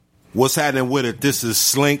What's happening with it? This is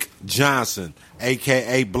Slink Johnson,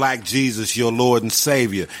 a.k.a. Black Jesus, your Lord and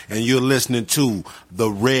Savior, and you're listening to the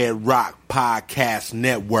Red Rock Podcast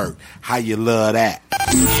Network. How you love that?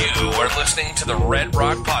 You are listening to the Red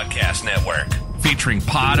Rock Podcast Network, featuring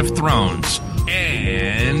Pod of Thrones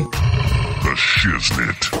and the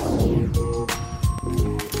Shiznit.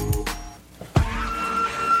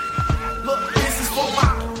 Look, this is for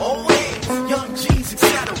my old heads, young G's,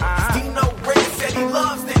 etc. Dino Red said he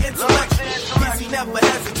loves the intellectual. Busy never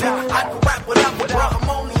hesitate. I can rap whatever, bro. I'm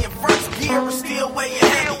only in first gear, but still way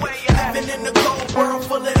ahead. Living in the cold world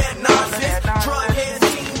full of that nonsense. Drug heads,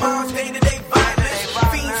 teen moms, day-to-day violence.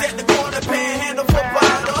 Fiends at the corner, panhandle for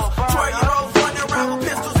bottles. 12-year-olds running around with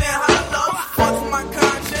pistols and hollows. Fuck my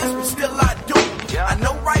conscience, but still I do. I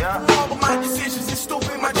know right from wrong, but my decisions is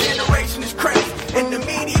stupid. My generation is crazy, and the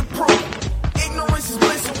media proof. Ignorance is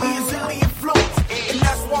bliss, and we is illy influenced. And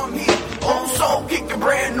that's why I'm here. Old soul kicking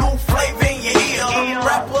brand new flavor in your ear.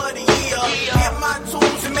 Rapper of the year. Get my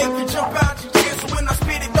tools and make you jump out your chair. So when I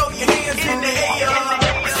spit it, throw your hands in the air. Yeah,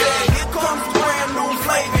 here comes the brand new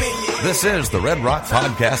flavor in your ear. This is the Red Rock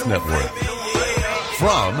Podcast Network.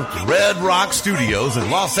 From Red Rock Studios in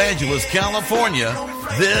Los Angeles, California,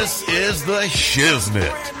 this is the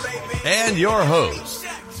Shiznit. And your hosts,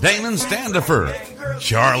 Damon Standifer,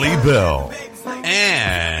 Charlie Bell, and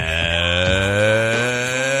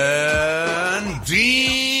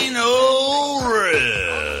Dino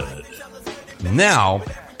Red. Now,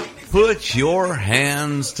 put your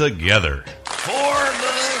hands together for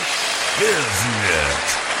the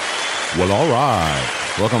Shiznit. Well, all right.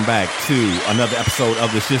 Welcome back to another episode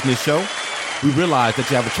of the Shiznit Show. We realize that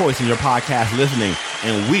you have a choice in your podcast listening,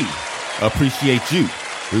 and we appreciate you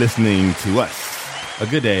listening to us. A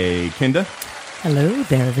good day, Kenda. Hello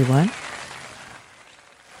there, everyone.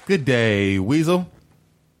 Good day, Weasel.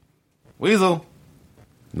 Weasel.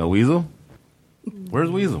 No Weasel?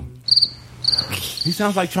 Where's Weasel? He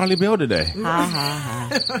sounds like Charlie Bell today. Ha, ha,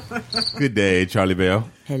 ha. Good day, Charlie Bell.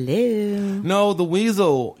 Hello. No, the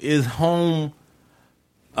Weasel is home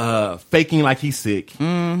faking like he's sick.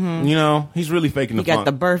 Mm-hmm. You know, he's really faking the He got funk.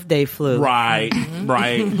 the birthday flu. Right,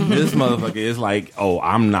 right. This motherfucker is like, oh,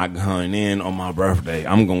 I'm not going in on my birthday.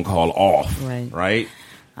 I'm going to call off. Right?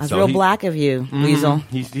 That's So real he- black of you, Weasel.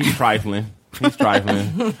 He's trifling. He's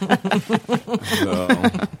trifling.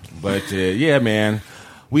 But yeah, man.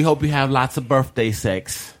 We hope you have lots of birthday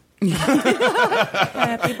sex.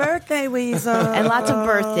 Happy birthday, Weasel. And lots of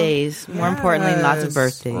birthdays. More importantly, lots of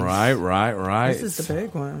birthdays. Right. This is the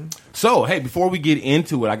big one. So, hey, before we get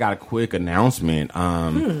into it, I got a quick announcement.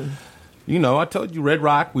 You know, I told you, Red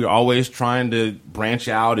Rock, we're always trying to branch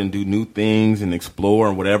out and do new things and explore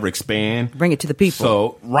and whatever, expand. Bring it to the people.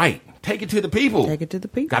 So, right. Take it to the people. Take it to the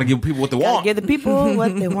people. Got to give people what they want. Give the people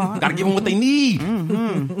what they want. Got to give them what they need.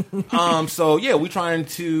 So, yeah, we're trying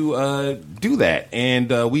to do that.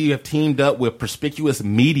 And we have teamed up with Perspicuous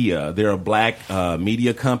Media. They're a black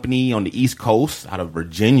media company on the East Coast out of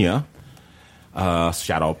Virginia.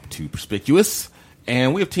 Shout out to Perspicuous.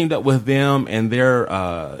 And we have teamed up with them and their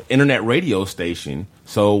internet radio station.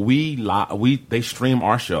 So they stream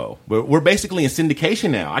our show. We're basically in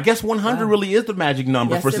syndication now. I guess 100 really is the magic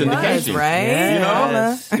number for syndication. Was,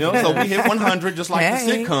 right? You know, so we hit 100 just like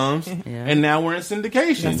the sitcoms, and now we're in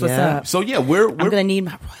syndication. That's what's up. So yeah, we're I'm going to need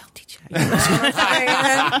my royalty check.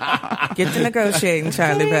 Get to negotiating,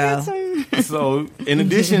 Charlie Bell. So in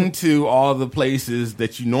addition to all the places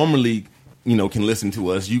that you normally, you know, can listen to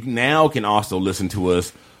us, you now can also listen to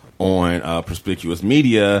us on Perspicuous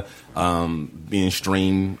Media, being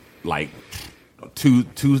streamed like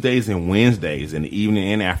Tuesdays and Wednesdays in the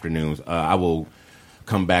evening and afternoons. I will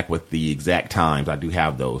come back with the exact times. I do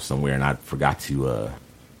have those somewhere, and I forgot to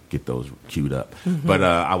get those queued up. Mm-hmm. But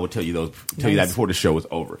I will tell you you that before the show is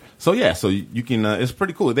over. So yeah, so you can. It's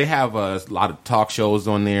pretty cool. They have a lot of talk shows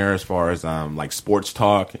on there as far as like sports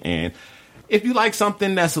talk, and if you like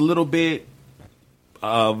something that's a little bit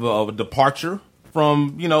of a departure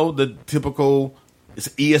from, you know, the typical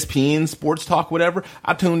ESPN sports talk, whatever.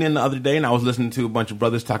 I tuned in the other day and I was listening to a bunch of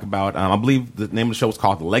brothers talk about, I believe the name of the show was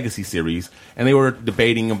called The Legacy Series, and they were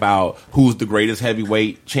debating about who's the greatest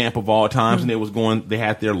heavyweight champ of all times, and they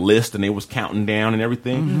had their list and they was counting down and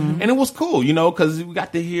everything, and it was cool, you know, because I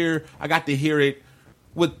got to hear it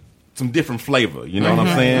with some different flavor, you know what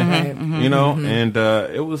I'm saying? You know, and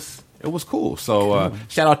it was cool. So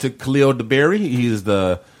shout out to Khalil DeBerry. He's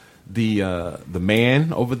the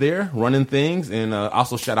man over there running things, and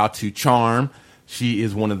also shout out to Charm. She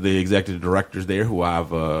is one of the executive directors there, who I've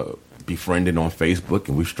befriended on Facebook,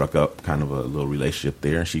 and we struck up kind of a little relationship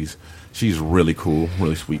there. She's really cool,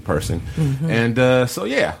 really sweet person, and so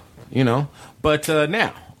yeah, you know. But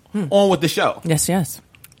now on with the show. Yes, yes.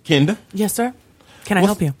 Kenda? Yes, sir. Can I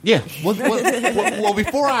help you? Yeah. Well,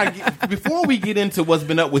 before we get into what's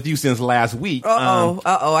been up with you since last week.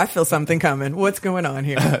 I feel something coming. What's going on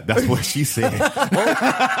here? That's what she said.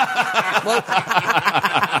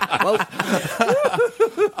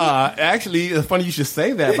 Actually, it's funny you should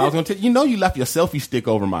say that. But I was going to tell you, you left your selfie stick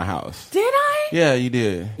over my house. Did I? Yeah, you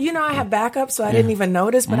did. I have backup, so I didn't even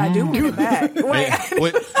notice, but I do want it back. Wait.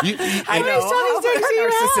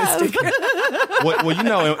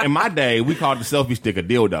 Well, in my day, we called the selfie stick a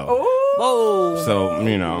dildo. Whoa. So,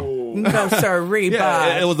 No, sirree,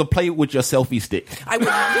 it was a play with your selfie stick. I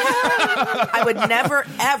would never,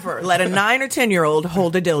 ever let a 9 or 10-year-old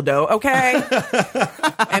hold a dildo, okay?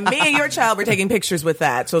 And me and your child were taking pictures with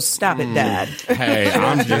that, so stop it, Dad. Hey,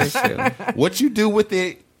 I'm just... what you do with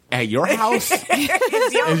it at your house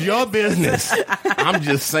is your business. I'm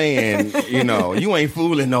just saying, you ain't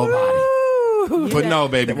fooling nobody. But no,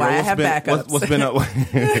 baby girl, what's been up?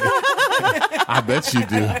 I bet you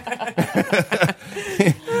do.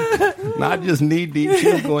 Not just knee deep,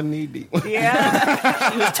 she was going knee deep.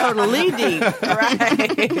 Yeah, she was totally deep.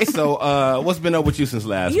 Right. So, what's been up with you since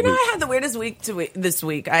last week? I had the weirdest week this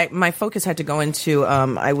week. My focus had to go into,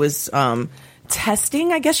 I was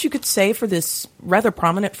testing, I guess you could say, for this rather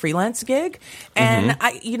prominent freelance gig. And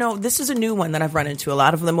this is a new one that I've run into. A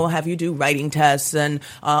lot of them will have you do writing tests and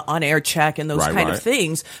on-air check and those kind of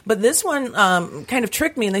things. But this one kind of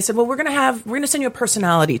tricked me, and they said, well, we're going to send you a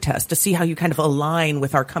personality test to see how you kind of align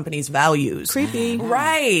with our company's values. Creepy.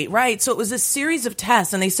 Right. So it was this series of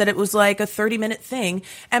tests, and they said it was like a 30-minute thing.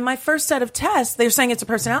 And my first set of tests, they're saying it's a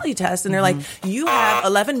personality test, and they're like, you have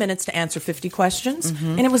 11 minutes to answer 50 questions.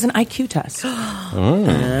 And it was an IQ test.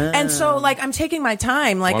 And so, I'm taking my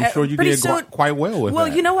time. I'm sure you did quite well with that. Well,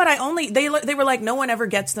 you know what? They were like, no one ever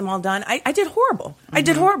gets them all done. I did horrible. I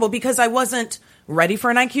did horrible because I wasn't ready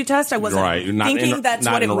for an IQ test. I wasn't thinking that's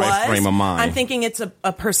what it was. Right frame of mind. I'm thinking it's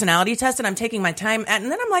a personality test, and I'm taking my time. And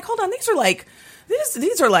then I'm like, hold on, these are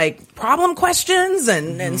like problem questions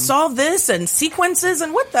and solve this and sequences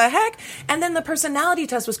and what the heck. And then the personality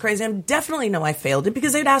test was crazy. I definitely know I failed it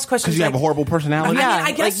because they'd ask questions. Because you have a horrible personality?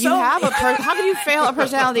 I guess so. How can you fail a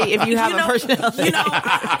personality if you have a personality?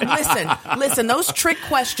 Listen, those trick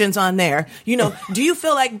questions on there, do you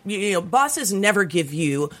feel like, bosses never give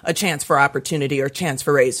you a chance for opportunity or chance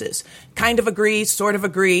for raises? Kind of agree, sort of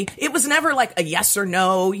agree. It was never like a yes or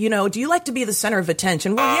no. Do you like to be the center of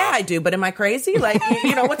attention? Well, yeah, I do, but am I crazy? What's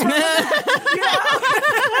wrong with that?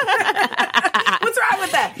 What's wrong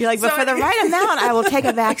with that? You're like, but for the right amount, I will take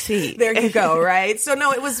a back seat. There you go, right? So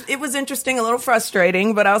no, it was interesting, a little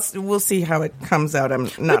frustrating, but we'll see how it comes out. I'm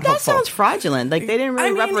not But that hopeful. sounds fraudulent. Like they didn't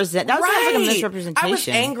really represent. That sounds like a misrepresentation. I was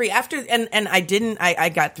angry after, and I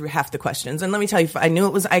got through half the questions. And let me tell you, if I knew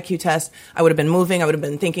it was an IQ test, I would have been moving. I would have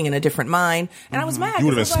been thinking in a different mind, and I was mad. You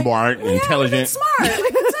would have been smart and intelligent. Smart.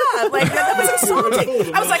 What's up? That was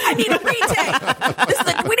insulting. I was like, I need a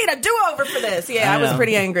retake. We need a do-over for this. Yeah, I was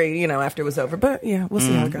pretty angry, after it was over. But yeah, we'll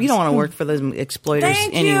see how it goes. You don't want to work for those exploiters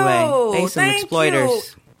anyway. They some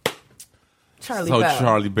exploiters.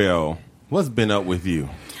 Charlie Bell, what's been up with you?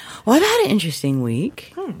 Well, I've had an interesting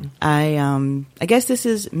week. I guess this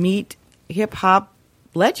is Meet Hip Hop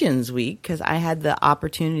Legends Week because I had the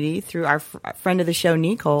opportunity through our friend of the show,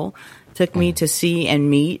 Nicole, took me to see and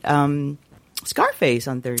meet Scarface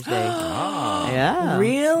on Thursday. Yeah.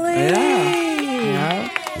 Really? Yeah.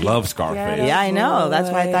 Love Scarface. Yeah, I know. That's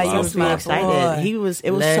why I thought you would be excited. It was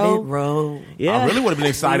Let so. it roll. Yeah. I really would have been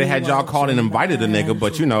excited had y'all called and invited the nigga,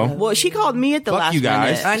 but Well, she called me at the last you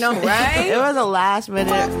guys. minute. I know, right? It was a last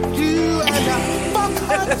minute.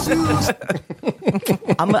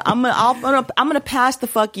 I'm gonna pass the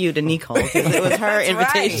fuck you to Nicole because it was her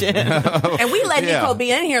invitation. And we let Nicole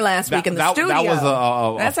be in here last week in the studio. That was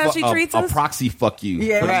That's how she treats us? A proxy fuck you.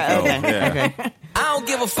 Yeah, right. Okay. I don't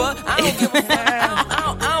give a fuck.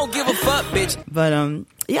 I don't give a fuck, bitch. But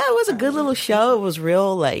yeah, it was a good little show. It was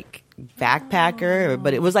real backpacker,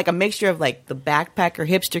 but it was like a mixture of like the backpacker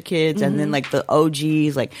hipster kids and then like the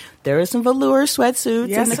OGs. Like there were some velour sweatsuits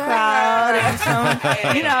in the crowd, and some,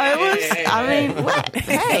 it was. I mean, what?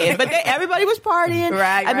 Hey, but everybody was partying,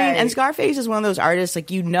 right? I mean, and Scarface is one of those artists like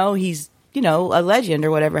he's a legend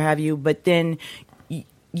or whatever have you, but then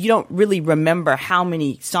you don't really remember how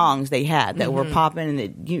many songs they had that were popping and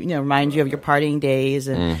it remind you of your partying days,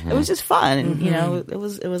 and it was just fun, and it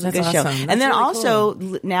was a good show. That's and then really also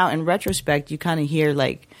now in retrospect you kind of hear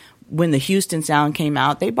like when the Houston sound came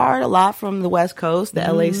out, they borrowed a lot from the West Coast, the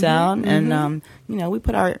LA sound, and we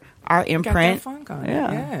put our imprint. Got that funk on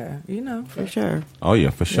it. Yeah, for sure. Oh yeah,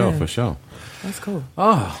 for sure. That's cool.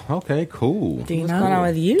 Oh, okay, cool. What's going on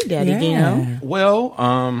with you, Daddy Dino? Well,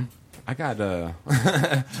 I got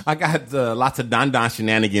lots of Don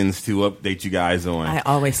shenanigans to update you guys on. I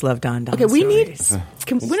always love Don. Okay, we need. stories.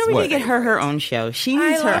 When are we going to get her own show? She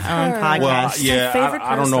needs her own podcast. Well, yeah, favorite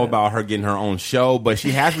I don't know person. about her getting her own show, but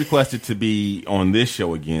she has requested to be on this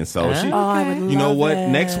show again. So I would you know love what? it.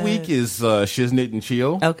 Next week is Shiznit and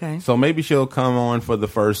Chill. Okay. So maybe she'll come on for the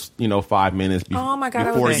first 5 minutes Oh my God, I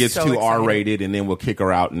before would it be gets so too excited. R-rated, and then we'll kick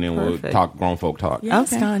her out, and then we'll Perfect. talk grown folk talk.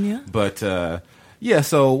 Yes, Okay. Tanya. But yeah,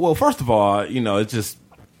 so first of all, it's just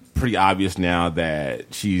pretty obvious now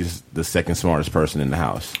that she's the second smartest person in the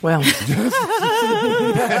house. Well,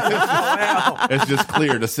 It's just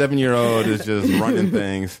clear. The 7-year-old is just running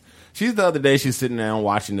things. The other day she's sitting down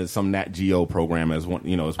watching some Nat Geo program as one,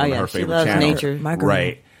 it's one of her she favorite loves channels. nature. My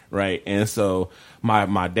girl. Right. And so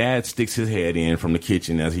my dad sticks his head in from the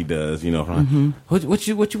kitchen as he does, what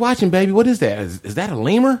you watching, baby? What is that? Is that a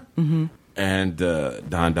lemur? Mm-hmm. And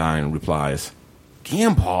Don replies,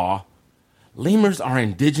 Grandpa, lemurs are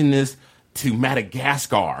indigenous to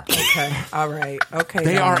Madagascar. okay, all right, okay.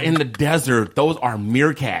 They are in the desert. Those are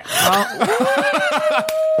meerkats.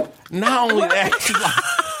 Not only that, she's like,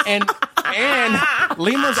 and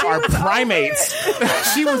lemurs are primates.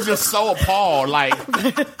 She was just so appalled, like,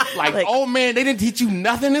 oh man, they didn't teach you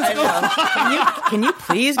nothing in school. Can you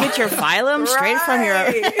please get your phylum straight from your?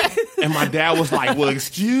 And my dad was like, well,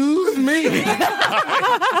 excuse me.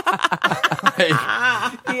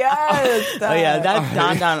 Yes. Oh yeah,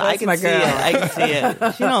 that's Don. I can my see girl. it. I can see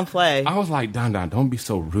it. She don't play. I was like, Don, don't be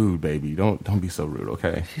so rude, baby. Don't be so rude,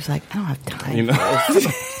 okay? She's like, I don't have time. You know,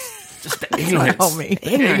 just the ignorance. Oh, me.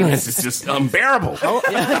 Ignorance is just unbearable. So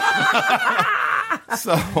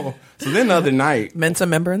then the other night, Mensa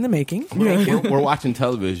member in the making. we're watching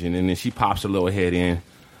television, and then she pops her little head in.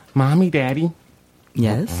 Mommy, Daddy.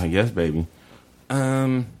 Yes. Yes, baby.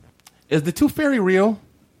 Is the Toothfairy real?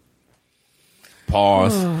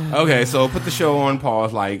 Pause. Okay, so put the show on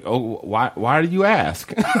pause. Like, oh, why do you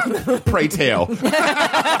ask? Pray tell.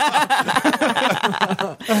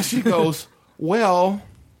 She goes, well,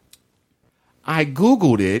 I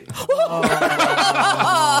Googled it.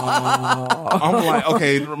 I'm like,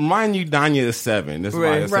 okay, remind you, Danya is 7. This is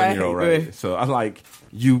like a 7-year-old, right? So I'm like,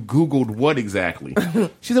 you Googled what exactly?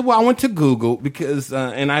 She said, well, I went to Google because,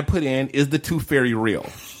 and I put in, is the Toothfairy real?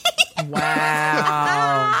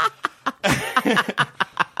 Wow.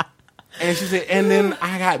 And she said, and then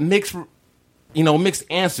I got mixed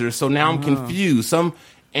answers. So now I'm confused. Some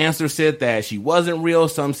answers said that she wasn't real.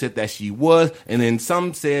 Some said that she was. And then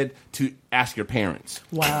some said to ask your parents.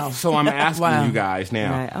 Wow. So I'm asking you guys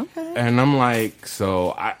now. Right, okay. And I'm like,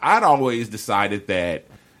 so I'd always decided that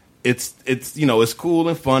it's cool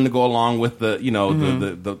and fun to go along with the,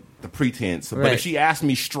 the pretense. But Right. if she asked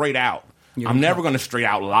me straight out, I'm never going to straight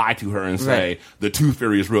out lie to her and say the Tooth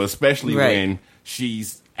Fairy is real, especially when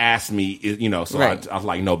she's asked me, so Right. I was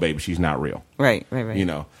like, no, baby, she's not real. Right.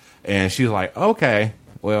 And she's like, okay,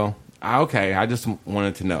 well, I just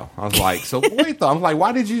wanted to know. I was like, so wait though. I'm like,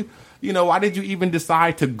 why did you even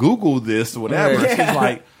decide to Google this or whatever? Right. She's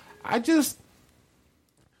like,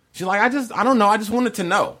 I don't know. I just wanted to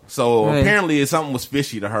know. So Right. apparently something was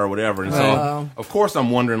fishy to her or whatever. And so, of course,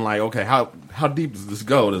 I'm wondering, like, okay, how deep does this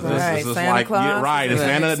go? Does Right. is this Santa like, Claus, yeah, right, is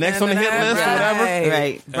Santa next on the hit list or whatever?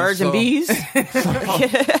 Right. Birds and so- bees.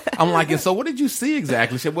 I'm like, and so what did you see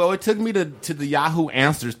exactly? She said, well, it took me to the Yahoo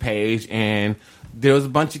Answers page, and there was a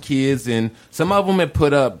bunch of kids, and some of them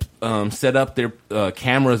had set up their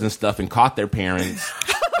cameras and stuff and caught their parents.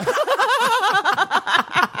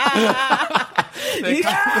 She's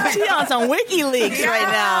on some WikiLeaks right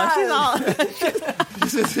now. She's all.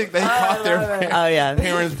 They caught their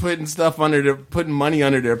parents putting money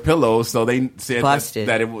under their pillows, so they said Busted.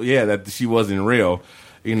 that she wasn't real.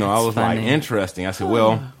 I was funny. like, interesting. I said,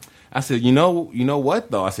 well, you know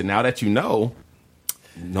what though? I said, now that you know,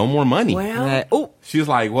 no more money. Well, Right. Oh, She was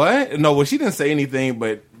like, what? No, well, she didn't say anything,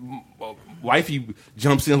 but wifey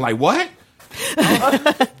jumps in like, what?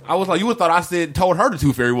 I was like, you would thought I told her the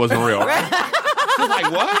Tooth Fairy wasn't real. She's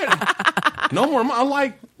like, what? No more money. I'm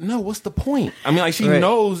like, no, what's the point? I mean, like, she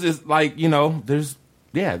knows it's like, there's,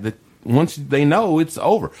 once they know, it's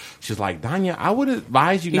over. She's like, Danya, I would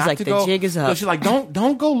advise you He's not like, to the go. jig is up. So she's like,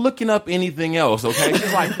 don't go looking up anything else, okay?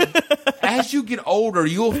 She's like, as you get older,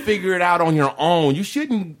 you'll figure it out on your own. You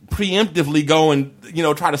shouldn't preemptively go and,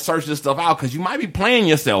 try to search this stuff out because you might be playing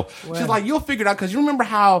yourself. Wow. She's like, you'll figure it out because you remember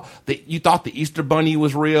how you thought the Easter Bunny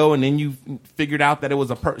was real and then you figured out that it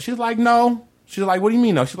was a person. She's like, no. She's like, what do you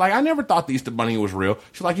mean no? She's like, I never thought the Easter Bunny was real.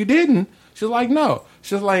 She's like, you didn't? She's like, no.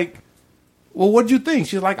 She's like, well, what'd you think?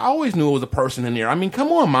 She's like, I always knew it was a person in there. I mean,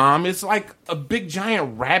 come on, Mom. It's like a big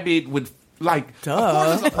giant rabbit with duh. Of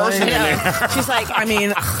course there's a person in there. She's like, I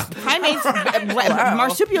mean, primates,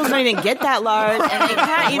 marsupials don't even get that large, and they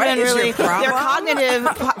can't even really, their cognitive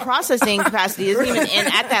processing capacity isn't even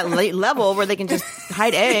at that late level where they can just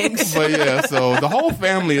hide eggs. But yeah, so the whole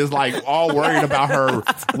family is like all worried about her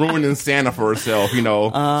ruining Santa for herself, So we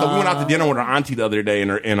went out to dinner with her auntie the other day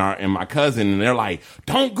and my cousin, and they're like,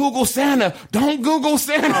 don't Google Santa. Don't Google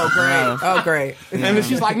Santa. Oh, great. And then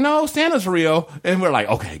she's like, no, Santa's real. And we're like,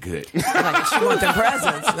 okay, good. She wants the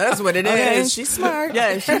presents. That's what it is. She's smart.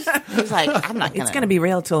 Yeah, she's like, I'm not gonna. It's going to be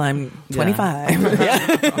real till I'm 25.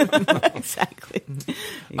 Yeah. Exactly.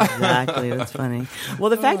 That's funny.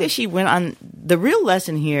 Well, the fact that she went on, the real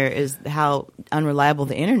lesson here is how unreliable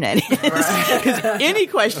the internet is. Because any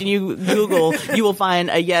question you Google, you will find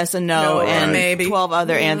a yes, a no, and maybe 12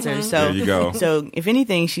 other answers. So there you go. So if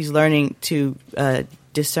anything, she's learning to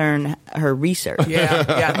discern her research.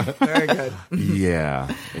 Yeah, very good. Yeah.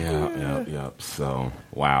 So,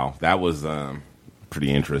 wow, that was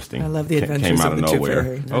pretty interesting. I love the adventures Came out of of the nowhere.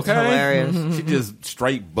 Toothfairy. That's hilarious. She just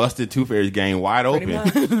straight busted Toothfairy's game wide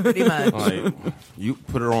open. Pretty much. Like, you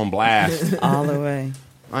put her on blast. All the way.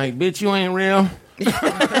 Like, bitch, you ain't real.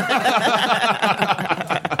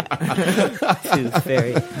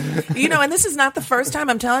 Toothfairy. And this is not the first time.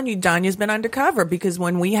 I'm telling you, Donna's been undercover because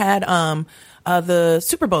when we had the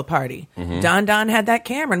Super Bowl party, Don had that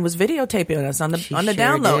camera and was videotaping us on the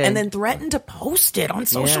down low, and then threatened to post it on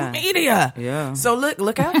social media. Yeah. So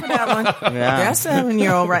look out for that one. Yeah. That's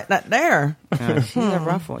 7-year-old right there. Yeah, she's a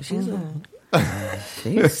rough one. She's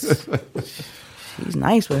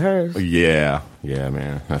nice with hers. Yeah,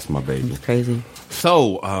 man. That's my baby. It's crazy.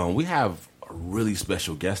 So we have a really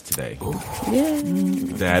special guest today. Yeah.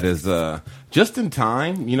 That is just in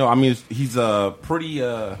time. He's pretty.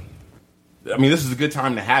 This is a good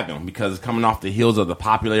time to have him because coming off the heels of the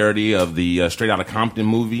popularity of the Straight Outta Compton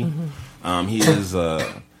movie, he is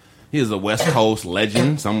a West Coast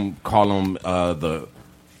legend. Some call him the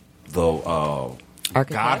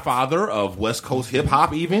Godfather of West Coast hip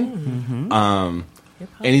hop, even. And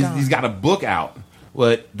he's got a book out.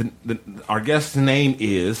 But our guest's name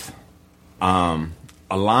is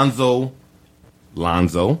Alonzo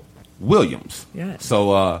Williams. Yes.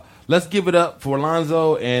 So let's give it up for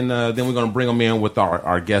Lonzo, and then we're going to bring him in with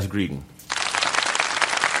our guest greeting.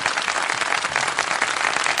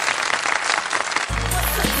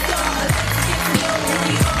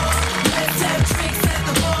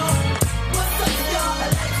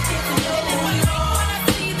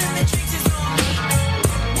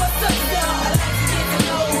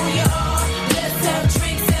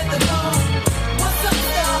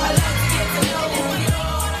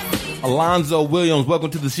 Alonzo Williams, welcome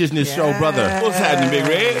to the Shiznit Show, brother. What's happening, Big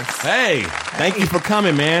Red? Hey, thank you for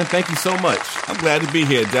coming, man. Thank you so much. I'm glad to be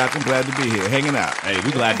here, Doc. I'm glad to be here, hanging out. Hey,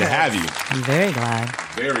 we're glad to have you. I'm very glad.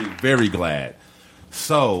 Very, very glad.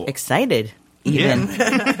 So excited, even.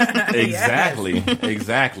 Yeah.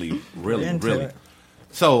 Exactly. Really.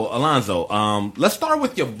 So, Alonzo, let's start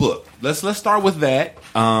with your book. Let's start with that.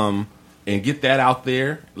 And get that out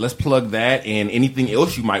there. Let's plug that and anything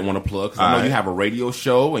else you might want to plug. Because I know you have a radio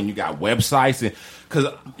show and you got websites. And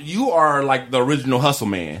because you are like the original hustle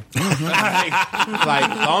man. like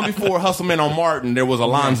long before Hustle Man on Martin, there was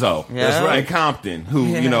Alonzo. Yeah. That's right. In Compton,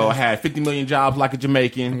 who, had 50 million jobs like a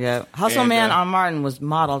Jamaican. Yeah. Hustle Man on Martin was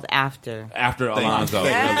modeled after Alonzo.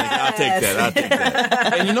 I'll take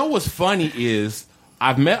that. And you know what's funny is,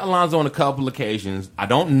 I've met Alonzo on a couple occasions. I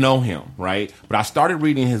don't know him, right? But I started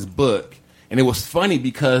reading his book, and it was funny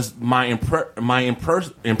because my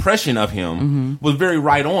impression of him was very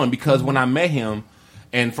right on. Because when I met him,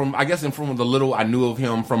 and from the little I knew of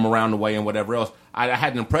him from around the way and whatever else, I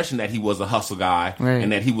had an impression that he was a hustle guy, right,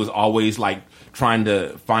 and that he was always like trying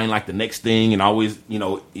to find like the next thing, and always,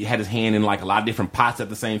 he had his hand in like a lot of different pots at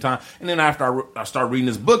the same time. And then after I started reading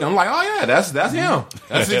this book, I'm like, oh yeah, that's him.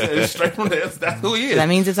 It's straight from there. That's who he is. That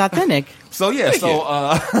means it's authentic. So yeah,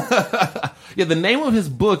 the name of his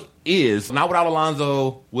book is Not Without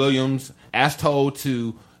Alonzo Williams, As Told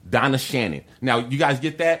to Donna Shannon. Now, you guys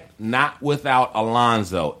get that? Not without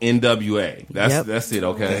Alonzo, NWA. That's it,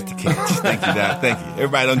 okay? That's the catch. Thank you, Don. Thank you.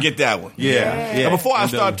 Everybody don't get that one. Yeah. Now, before I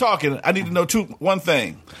start talking, I need to know one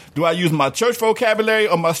thing. Do I use my church vocabulary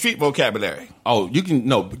or my street vocabulary? Oh, you can,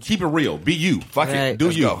 keep it real. Be you. Fuck it. Do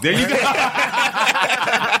Let's you. go. There you go.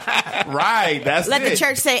 Right, that's Let the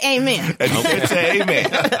church say amen. Let the church say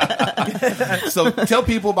amen. So tell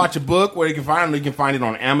people about your book, where they can find it. You can find it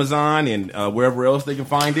on Amazon and wherever else they can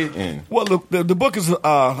find it. And well, the book is,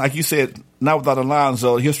 like you said, Not Without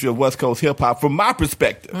Alonzo, History of West Coast Hip Hop, from my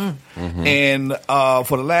perspective. Mm-hmm. And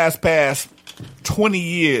for the past 20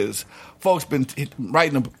 years, folks been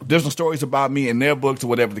writing different stories about me in their books or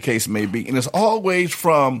whatever the case may be. And it's always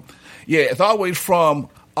from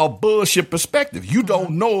a bullshit perspective. You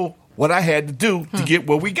don't know what I had to do to get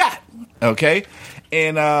what we got. Okay?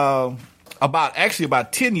 And about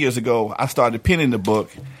 10 years ago, I started penning the book.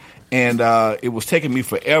 And it was taking me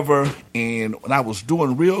forever. And when I was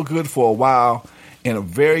doing real good for a while, and a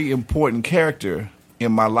very important character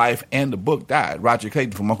in my life and the book died, Roger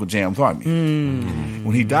Clayton from Uncle Jam's Army.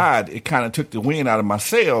 When he died, it kind of took the wind out of my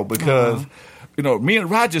sail because, me and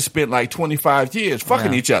Roger spent like 25 years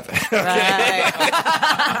fucking each other.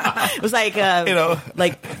 It was like,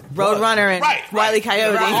 like Roadrunner and Wile E.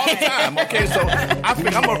 Coyote. All the time. Okay, so I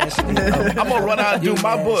think I'm gonna run out and do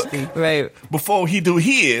my book before he do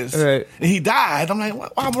his. Right. And he died. I'm like,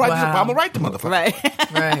 well, I'm gonna write the motherfucker.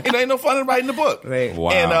 Right. It ain't no fun in writing the book. Right.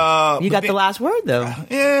 Wow. And you got the last word though.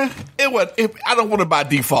 Yeah. It was. I don't want it by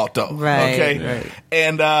default though. Right. Okay. Right.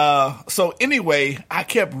 And so anyway, I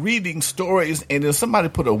kept reading stories, and then somebody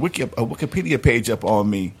put a Wikipedia page up on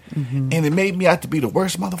me, and it made me out to be the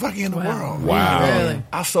worst motherfucker in the world. Wow. Really?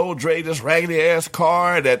 I sold Dre this raggedy ass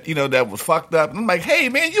car that that was fucked up. And I'm like, hey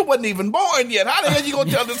man, you wasn't even born yet. How the hell you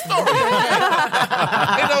gonna tell this story?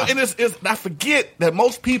 And it's I forget that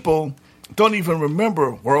most people don't even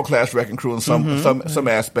remember World Class Wrecking Crew in some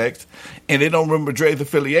aspects, and they don't remember Dre's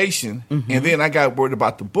affiliation. And then I got worried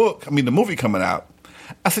about the movie coming out.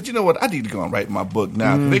 I said, you know what? I need to go and write my book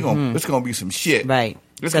now. It's gonna be some shit. Right.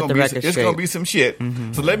 It's gonna be some shit.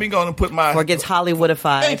 So let me go and put my. Before it gets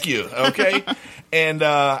Hollywoodified. Thank you. Okay. And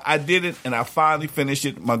I did it, and I finally finished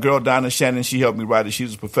it. My girl Donna, Shannon, she helped me write it.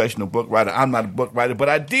 She's a professional book writer. I'm not a book writer, but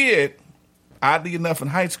I did, oddly enough, in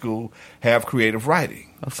high school, have creative writing.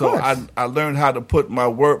 Of course. I learned how to put my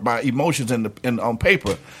emotions on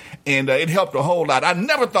paper, and it helped a whole lot. I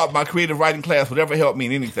never thought my creative writing class would ever help me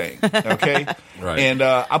in anything. Okay, right. And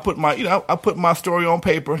I put my story on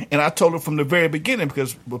paper, and I told it from the very beginning,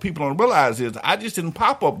 because what people don't realize is I just didn't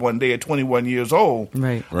pop up one day at 21 years old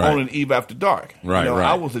on an Eve After Dark. Right.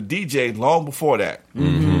 I was a DJ long before that.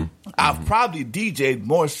 I've probably DJ'd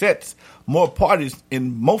more sets, more parties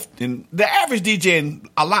in the average DJ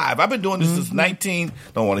alive. I've been doing this since 19.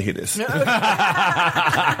 Don't want to hear this. I've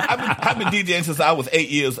been DJing since I was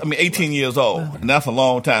 18 years old, and that's a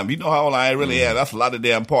long time. You know how old I really am. That's a lot of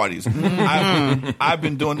damn parties. I've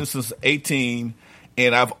been doing this since 18,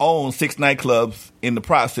 and I've owned 6 nightclubs in the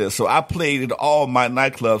process. So I played at all my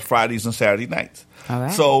nightclubs Fridays and Saturday nights. All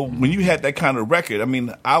right. So when you had that kind of record,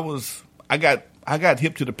 I got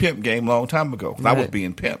hip to the pimp game a long time ago. I was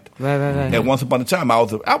being pimped. Right. And once upon a time, I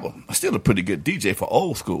was still a pretty good DJ for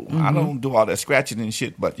old school. I don't do all that scratching and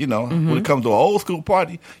shit, but when it comes to an old school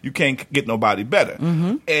party, you can't get nobody better.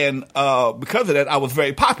 And because of that, I was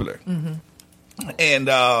very popular. And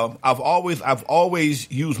I've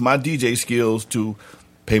always used my DJ skills to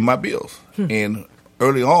pay my bills. And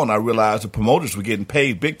early on, I realized the promoters were getting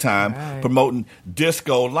paid big time promoting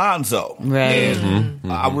Disco Lonzo. Right.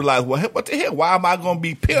 And I realized, well, what the hell? Why am I going to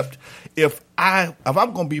be pimped if I'm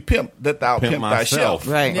going to be pimped? That thou pimp thyself.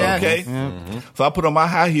 Right. Okay. So I put on my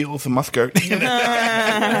high heels and my skirt. And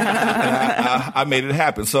I made it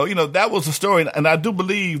happen. So that was the story, and I do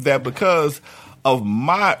believe that because of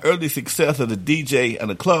my early success as a DJ and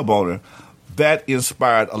a club owner, that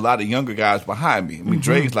inspired a lot of younger guys behind me. I mean,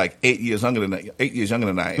 Dre's like 8 years younger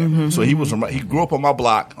than I am. So he grew up on my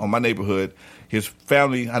block, on my neighborhood. His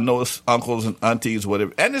family, I know his uncles and aunties,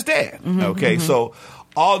 whatever, and his dad. Okay, so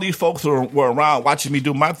all these folks were around watching me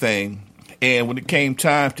do my thing. And when it came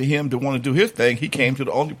time to him to want to do his thing, he came to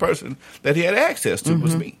the only person that he had access to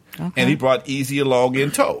was me. Okay. And he brought Easy along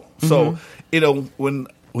in tow. So, when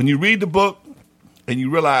you read the book, and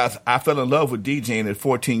you realize I fell in love with DJing at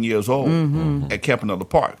 14 years old at Campanella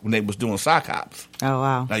Park when they was doing sock hops. Oh,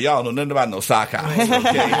 wow. Now, y'all know nothing about no sock hops.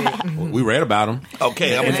 Okay? We read about them.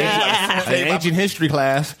 Okay. I'm ancient history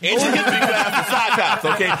class. Ancient history class for sock hops,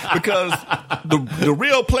 okay? Because the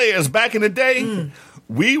real players back in the day,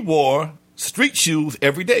 we wore street shoes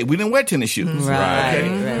every day. We didn't wear tennis shoes.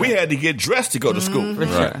 Right. We had to get dressed to go to school. For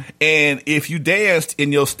sure. And if you danced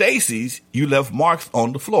in your Stacy's, you left marks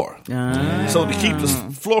on the floor. So to keep the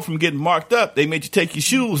floor from getting marked up, they made you take your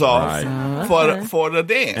shoes off for the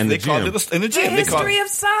dance. And they the called gym. it in the gym. The history of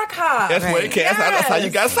sock hop. That's where it came. That's how you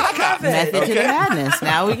got sock hop. Method to the madness.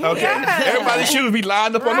 Now we Okay. Everybody's shoes be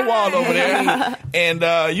lined up on the wall over there. And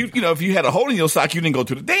you know, if you had a hole in your sock, you didn't go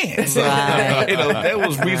to the dance. You know, that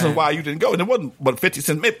was reason why you didn't go. And it wasn't but 50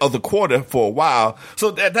 cents maybe of the quarter for a while.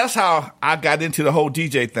 So that's how I got into the whole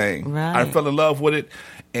DJ thing. I fell in love with it.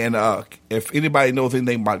 And if anybody knows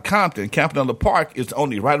anything about Compton on the Park is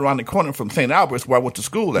only right around the corner from St. Albert's, where I went to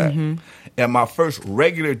school at. And my first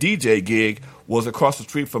regular DJ gig was across the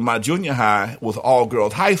street from my junior high with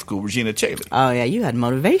all-girls high school, Regina Chaley. Oh, yeah, you had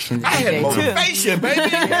motivation. I had motivation, baby.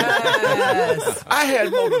 I had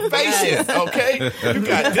motivation, okay? You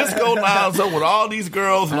got Disco Lonzo with all these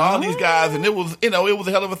girls and all these guys, and it was, you know, it was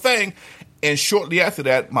a hell of a thing. And shortly after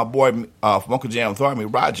that, my boy from Uncle Jam's Army,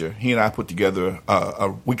 Roger, he and I put together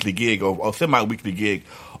a weekly gig, or a semi-weekly gig,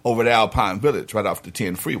 over at Alpine Village, right off the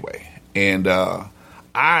 10 freeway. And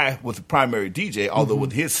I was the primary DJ, although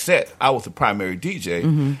with his set, I was the primary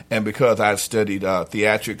DJ. And because I studied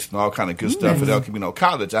theatrics and all kind of good stuff at El Camino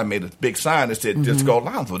College, I made a big sign that said Disco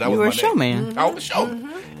Lonzo. That You was were my a showman. name. I was a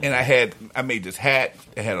showman. And I made this hat.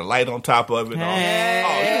 It had a light on top of it.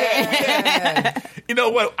 You know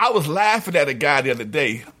what? I was laughing at a guy the other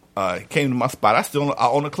day. Came to my spot. I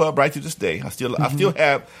own a club right to this day. I still have.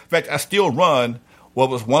 In fact, I still run what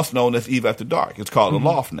was once known as Eve After Dark. It's called The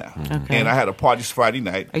Loft now. Okay. And I had a party Friday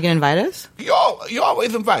night. Are you going to invite us? You're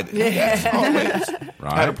always invited. Yes, always.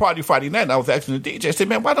 I had a party Friday night, and I was asking the DJ, I said,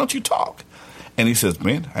 man, why don't you talk? And he says,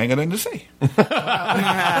 man, I ain't got nothing to say.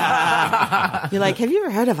 You're like, have you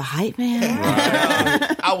ever heard of a hype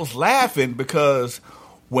man? I was laughing because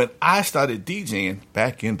when I started DJing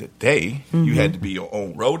back in the day, you had to be your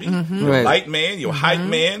own roadie, your light man, your hype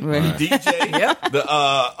man, your DJ,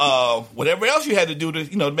 the whatever else you had to do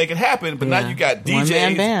to make it happen. But now you got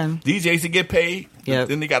DJs to get paid.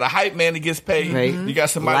 Then they got a hype man that gets paid. You got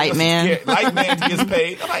somebody light man that gets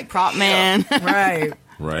paid. I'm like, prop man.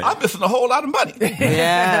 Right. I'm missing a whole lot of money.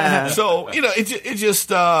 So, it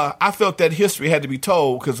just, I felt that history had to be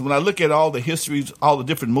told, because when I look at all the histories, all the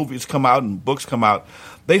different movies come out and books come out,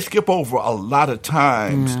 they skip over a lot of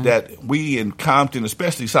times that we in Compton,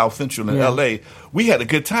 especially South Central and LA, we had a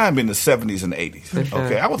good time in the 70s and 80s. Sure.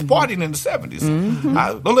 Okay, I was partying in the 70s.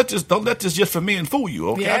 Don't let this just for men fool you.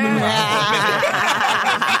 Okay, Don't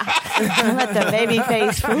let the baby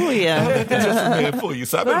face fool you.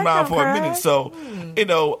 So I've been around for a minute. So,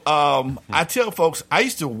 I tell folks, I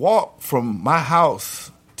used to walk from my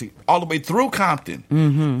house all the way through Compton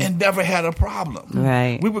and never had a problem.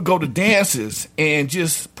 Right. We would go to dances and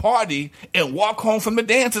just party and walk home from the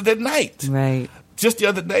dances at night. Right. Just the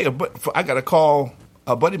other day, I got a call.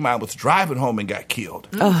 A buddy of mine was driving home and got killed.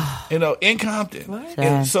 In Compton.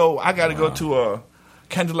 And so I got to go to a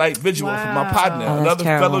candlelight vigil for my partner, another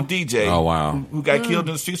fellow DJ who got killed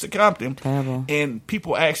in the streets of Compton. Terrible. And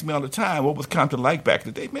people ask me all the time, what was Compton like back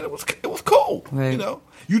in the day? Man, it was cool. Right.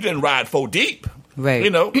 You didn't ride 4 deep.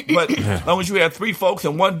 Right. But as long as you had 3 folks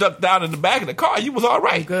and one ducked down in the back of the car, you was all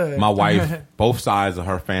right. Good. My wife, both sides of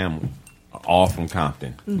her family are all from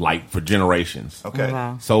Compton, like for generations. Okay. Oh,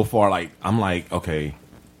 wow. So far, I'm like, okay,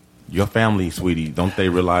 your family, sweetie, don't they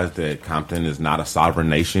realize that Compton is not a sovereign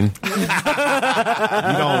nation? You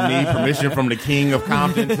don't need permission from the king of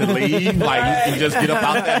Compton to leave. Like, you can just get up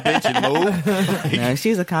out that bitch and move. No,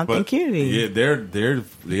 she's a Compton cutie. Yeah, they're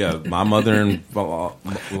my mother and father.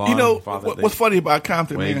 What's funny about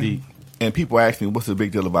Compton, way man? deep. And people ask me, what's the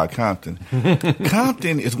big deal about Compton?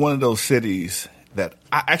 Compton is one of those cities that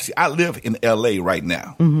I live in L.A. right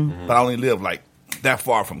now, but I only live like that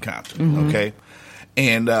far from Compton, okay?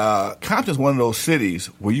 And Compton's one of those cities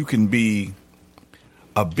where you can be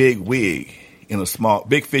a big wig in a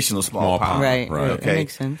big fish in a small pond. Right. Okay. That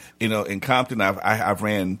makes sense. In Compton, I've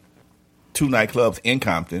ran 2 nightclubs in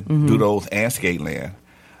Compton, Doodles and Skateland.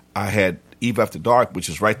 I had Eve After Dark, which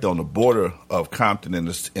is right there on the border of Compton in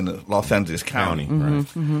the Los Angeles County.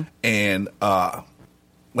 And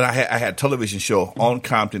when I had a television show on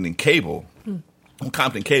Compton and cable,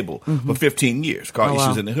 for 15 years called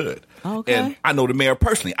Issues in the Hood. Okay. And I know the mayor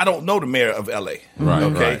personally. I don't know the mayor of L.A.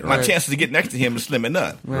 Right. My chances to get next to him is slim and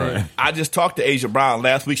none. Right. I just talked to Asia Brown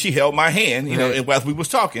last week. She held my hand, as we was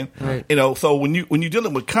talking. Right. So when you're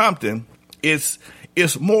dealing with Compton, it's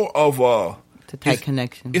more of a It's a tight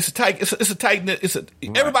connection. It's a tight knit.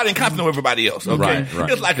 Everybody in Compton know everybody else. Okay, Right.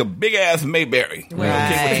 It's like a big ass Mayberry.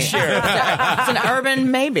 Right. Okay, with the sheriff. It's an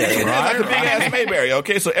urban Mayberry. It's like a big ass Mayberry.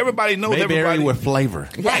 Okay, so everybody knows Mayberry everybody with flavor.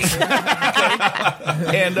 Right.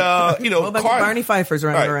 Okay. And What about the Barney Fifers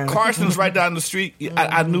running around? Carson's right down the street.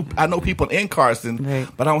 I know people in Carson,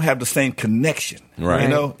 but I don't have the same connection. Right. You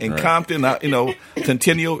know, in Compton,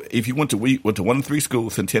 Centennial. If you went to 1 of 3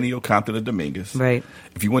 schools, Centennial, Compton, and Dominguez. Right.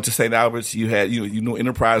 If you went to St. Albert's, you had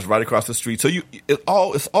Enterprise right across the street. So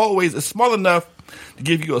it's small enough to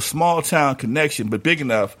give you a small town connection, but big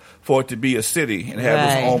enough for it to be a city and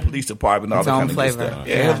have its own police department, all that kind of good stuff.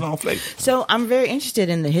 Yeah, it has its own flavor. So I'm very interested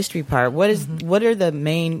in the history part. What are the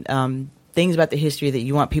main things about the history that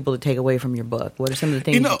you want people to take away from your book? What are some of the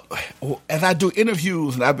things? As I do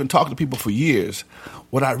interviews and I've been talking to people for years,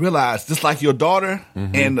 what I realized, just like your daughter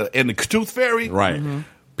and the Toothfairy, right?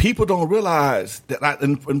 People don't realize that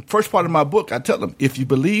in the first part of my book, I tell them, if you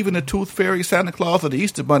believe in the Tooth Fairy, Santa Claus, or the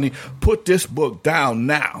Easter Bunny, put this book down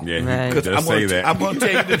now. Yeah, because I'm going to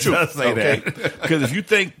tell you the truth. Say that. Because if you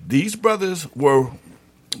think these brothers were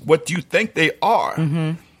what you think they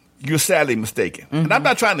are, you're sadly mistaken. And I'm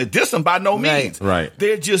not trying to diss them by no means. Right.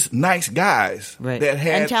 They're just nice guys that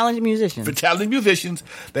had and talented musicians. For talented musicians,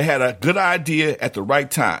 they had a good idea at the right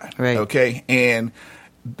time. Right. Okay,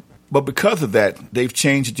 but because of that, they've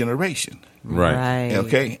changed a generation. Right.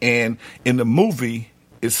 Okay. And in the movie,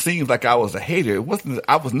 it seems like I was a hater. It wasn't.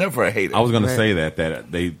 I was never a hater. I was going to say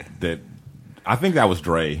that I think that was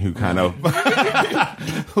Dre who kind of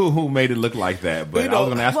who made it look like that. But I was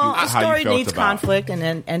going to ask you how you felt about. The story needs conflict and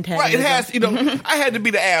antagonism. Right, it has. I had to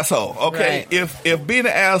be the asshole. Okay, Right. If being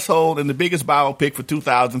an asshole in the biggest biopic for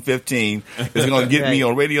 2015 is going to get me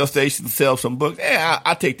on radio stations and sell some books,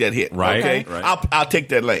 I'll take that hit. Right, okay, right. I'll take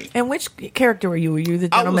that lane. And which character were you? Were you the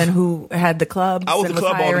gentleman who had the clubs I was and the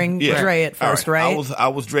club hiring owner. Yeah. Dre at first, All right? I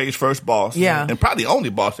was Dre's first boss. Yeah. and probably only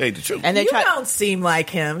boss. Hey, the truth. And they You don't seem like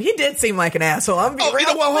him. He did seem like an asshole. I'm being real.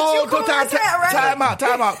 You know what? But you cool with that, right?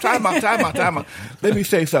 Time out. Let me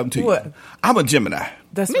say something to you. What? I'm a Gemini.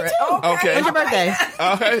 That's Me right. too. Oh, Okay. When's your birthday?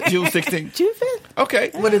 Okay, June 16th. June 5th.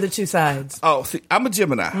 Okay. What are the two sides? Oh, see, I'm a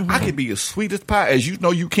Gemini. I can be as sweet as pie, as you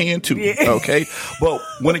know you can too. Yeah. Okay, but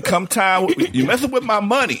when it come time, you messing with my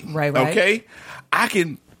money. Right. Okay, I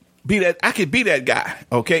can be that. I can be that guy.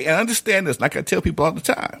 Okay, and understand this. Like I tell people all the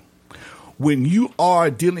time, when you are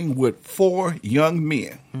dealing with 4 young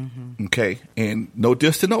men, okay, and no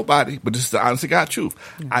diss to nobody, but this is the honest to God truth.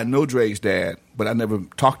 I know Dre's dad, but I never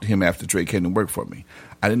talked to him after Dre came to work for me.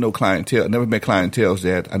 I didn't know clientele. I never met clientele's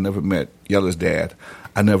dad. I never met Yella's dad.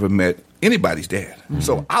 I never met anybody's dad.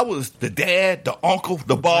 So I was the dad, the uncle,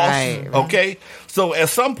 the boss. Right. Okay, so at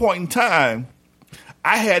some point in time,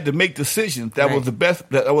 I had to make decisions that was the best,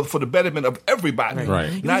 that was for the betterment of everybody.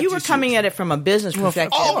 Right. Not You were just coming at it from a business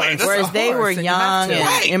perspective, always. That's whereas of they were course, and you young have to. and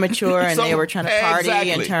Right. immature, and So, they were trying to party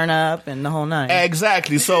exactly. and turn up and the whole nine.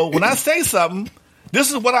 Exactly. So when I say something, this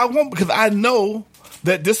is what I want because I know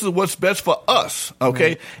that this is what's best for us.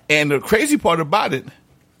 Okay. And the crazy part about it,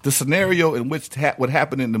 the scenario in which what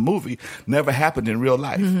happened in the movie never happened in real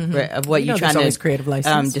life. Right, of what You know you there's trying always to creative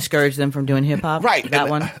license. discourage them from doing hip hop. Right. that And,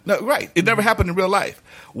 one. No, right. It never happened in real life.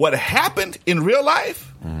 What happened in real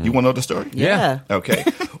life, you want to know the story? Yeah. Okay.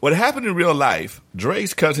 What happened in real life,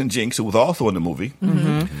 Dre's cousin Jinx, who was also in the movie,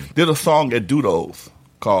 did a song at Dudo's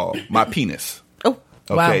called My Penis. Oh,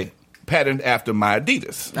 Okay. Wow. Patterned after my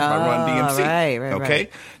Adidas, my Run DMC. right, okay.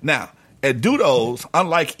 right. Now, at Dudo's,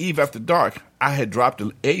 unlike Eve After Dark, I had dropped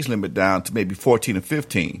the age limit down to maybe 14 or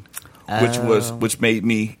 15, which made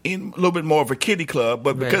me in a little bit more of a kiddie club.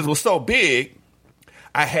 But because it was so big,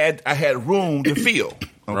 I had room to fill.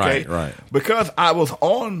 Okay, Right. Because I was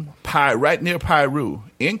on right near Pyru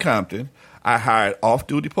in Compton, I hired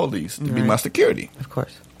off-duty police to be my security. of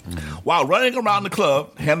course. While running around the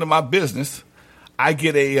club, handling my business, I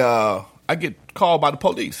get called by the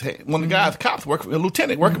police. Hey, one of the guys, cops, a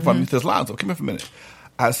lieutenant working for me, says, Lonzo, come here for a minute.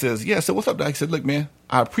 I says, yeah. So what's up, Doc? He said, look, man,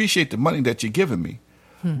 I appreciate the money that you're giving me,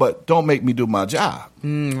 but don't make me do my job.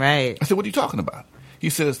 Right. I said, what are you talking about?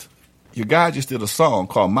 He says, your guy just did a song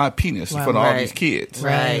called My Penis in front of all Right. these kids.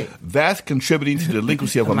 Right. That's contributing to the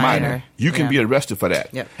delinquency of a minor. You can be arrested for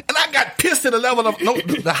that. Yep. And I got pissed at the level of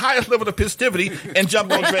the highest level of festivity and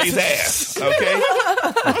jumped on Dre's ass. Okay.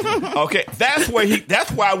 Okay. That's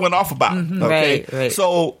why I went off about it. Okay. Right.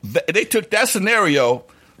 So they took that scenario,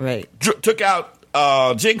 Right. took out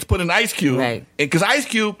Jinx, put in Ice Cube, Right. Because Ice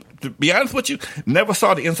Cube, to be honest with you, never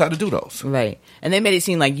saw the inside of Dudo's. Right. And they made it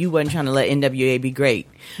seem like you wasn't trying to let NWA be great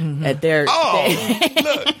at their Oh,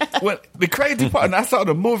 look! The crazy part, and I saw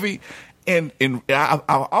the movie, And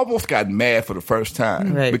I almost got mad for the first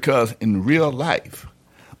time because in real life,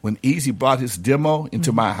 when Easy brought his demo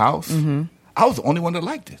into my house, I was the only one that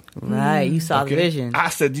liked it. Right, you saw the vision. I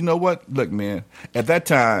said, you know what? Look, man, at that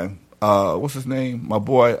time, what's his name? My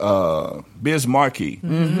boy, Biz Markie,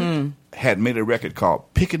 had made a record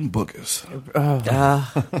called Pickin' Boogers.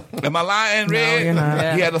 Am I lying, Red? No, you're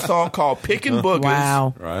not. He had a song called Pickin' Boogers.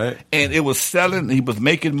 Wow. Right. And it was selling, he was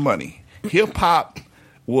making money. Hip-hop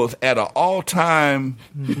was at an all-time,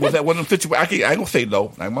 was at one of them situations. I ain't going to say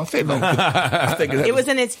low. I ain't going to say low. It was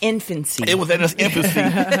in its infancy. It was in its infancy.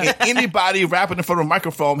 And anybody rapping in front of a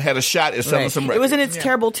microphone had a shot at selling some records. It was in its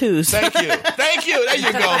terrible twos. Thank you. Thank you. There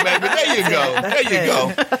you go, baby. There you go. There you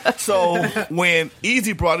go. So when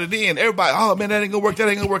Easy brought it in, everybody, oh, man, that ain't going to work. That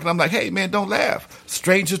ain't going to work. And I'm like, hey, man, don't laugh.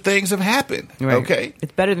 Stranger things have happened. Right. Okay?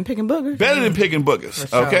 It's better than Pickin' Boogers. Better than Pickin' Boogers.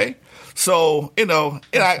 Sure. Okay? So, you know,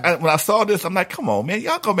 and I when I saw this, I'm like, come on, man,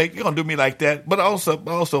 y'all gonna do me like that. But also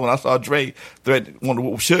when I saw Dre threaten one of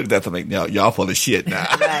Suge, that's I'm like, no, y'all full of shit now.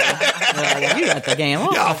 You got the game.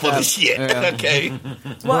 Y'all full of shit. Okay.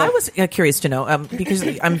 Well, I was curious to know because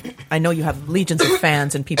I know you have legions of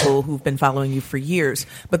fans and people who've been following you for years,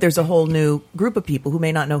 but there's a whole new group of people who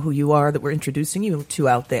may not know who you are that we're introducing you to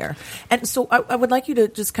out there. And so I would like you to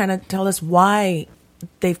just kind of tell us why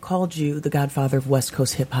they've called you the godfather of West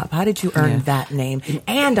Coast hip hop. How did you earn that name?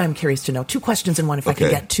 And I'm curious to know, 2 questions in one, if I can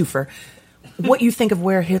get 2 for what you think of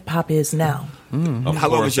where hip hop is now. How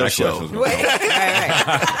long is your show? Not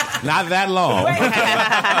that long.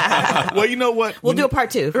 Well, you know what? We'll do a part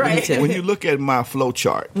 2. Right. When you look at my flow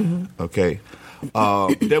chart, okay,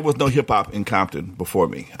 there was no hip hop in Compton before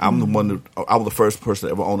me. I was the first person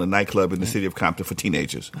to ever own a nightclub in the city of Compton for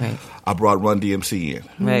teenagers. Right. I brought Run DMC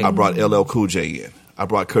in. Right. I brought LL Cool J in. I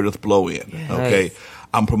brought Curtis Blow in. Okay, right.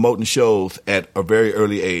 I'm promoting shows at a very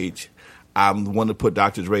early age. I'm the one to put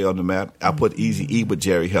Dr. Dre on the map. I put Eazy-E with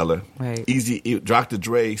Jerry Heller. Right. Dr.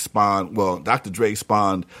 Dre spawned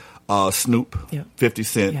Snoop, 50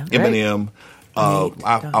 Cent, Eminem.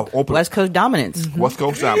 I opened West Coast dominance. West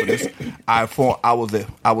Coast dominance. I was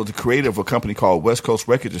the creator of a company called West Coast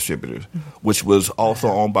Record Distributors, which was also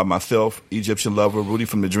owned by myself, Egyptian Lover, Rudy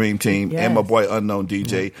from the Dream Team, and my boy Unknown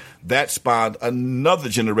DJ. That spawned another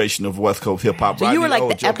generation of West Coast hip hop. So you were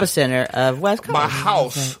like the epicenter of West Coast. My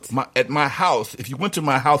house. If you went to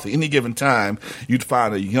my house at any given time, you'd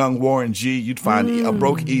find a young Warren G. You'd find a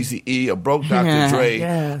broke Eazy-E, a broke Dr. Dre.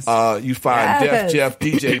 You'd find Def Jeff,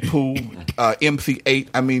 DJ Pooh. MC8.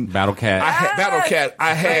 I mean, Battle Cat.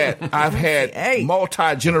 I've had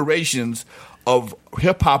multi generations of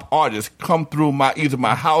hip hop artists come through either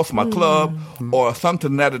my house, my club, or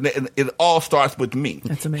something that, and it all starts with me.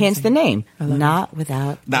 That's amazing. Hence the name. Not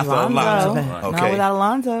without Alonzo. Okay. Not without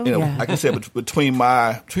Alonzo. You know, like I said, between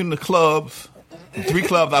the clubs, the 3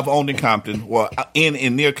 clubs I've owned in Compton, or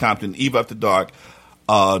in near Compton, Eve After Dark,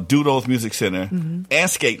 Dudo's Music Center, and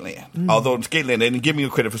Skateland. Although in Skateland, they didn't give me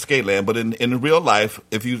credit for Skateland, but in real life,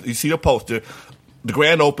 if you see the poster, the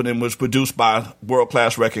grand opening was produced by World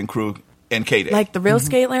Class Wrecking Crew and K-Day. Like the real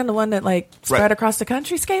Skateland, the one that spread across the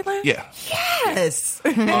country, Skateland? Yeah. Yes.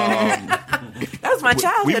 That was my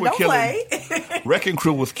childhood. Don't play. Wrecking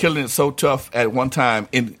Crew was killing it so tough at one time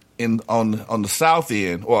on the south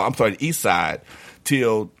end, or I'm sorry, the east side,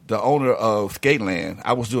 till the owner of Skateland,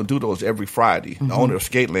 I was doing doodles every Friday. The owner of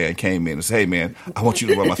Skateland came in and said, "Hey man, I want you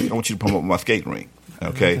to promote my skate ring."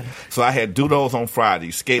 Okay, so I had doodles on Friday,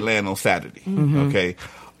 Skateland on Saturday. Okay,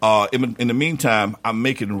 in the meantime, I'm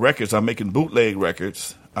making records. I'm making bootleg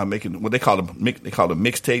records. I'm making what they call them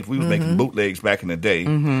mixtapes. We was making bootlegs back in the day,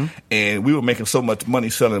 and we were making so much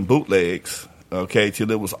money selling bootlegs. Okay,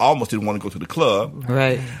 till it was almost didn't want to go to the club.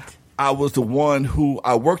 Right. I was the one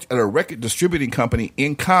I worked at a record distributing company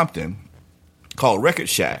in Compton called Record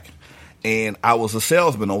Shack, and I was a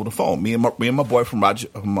salesman over the phone. Me and my boy from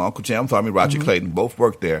Uncle Jam's Army, Roger Clayton, both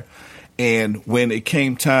worked there. And when it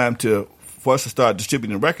came time for us to start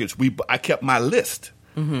distributing records, I kept my list.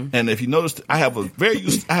 And if you notice, I have a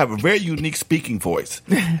very unique speaking voice.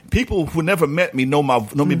 People who never met me know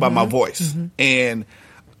me by my voice, and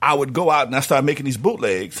I would go out and I started making these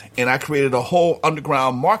bootlegs, and I created a whole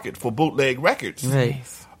underground market for bootleg records. Right.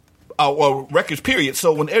 Or records, period.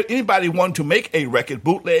 So when anybody wanted to make a record,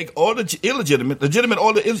 bootleg or legitimate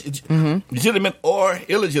or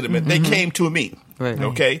illegitimate, they came to me. Right.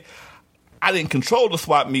 Okay? I didn't control the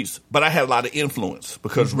swap meets, but I had a lot of influence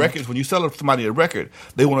because records, when you sell somebody a record,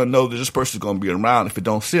 they want to know that this person's going to be around. If it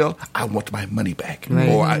don't sell, I want my money back. Right.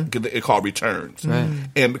 Or it's called returns. Right.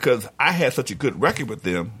 And because I had such a good record with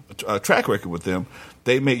them, a track record with them,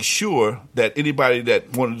 they make sure that anybody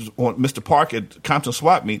that wanted Mr. Park at Compton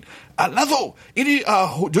Swap Meet, Lonzo, do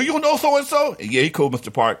you know so and so? Yeah, he cool,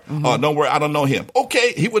 Mr. Park. Don't worry, I don't know him.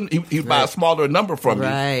 Okay, he wouldn't. He'd buy a smaller number from me.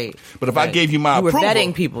 Right. But if I gave you my you were approval,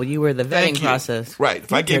 vetting people. You were the vetting process. Right.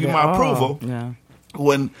 If I gave you my approval,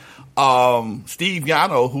 when Steve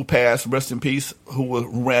Yano, who passed, rest in peace,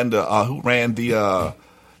 who ran the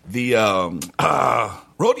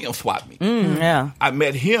rodeo swap meet. I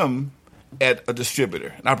met him at a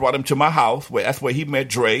distributor, and I brought him to my house. That's where he met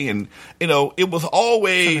Dre, and it was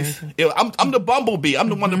always. I'm the bumblebee. I'm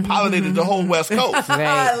the one that pollinated the whole West Coast. Right.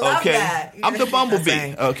 I love that. I'm the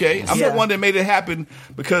bumblebee. Okay, I'm the one that made it happen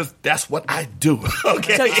because that's what I do.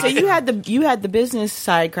 Okay, so you had the business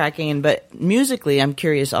side cracking, but musically, I'm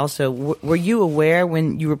curious. Also, were you aware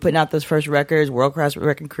when you were putting out those first records, World Class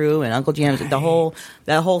Wrecking Crew and Uncle Jam's,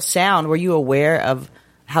 that whole sound? Were you aware of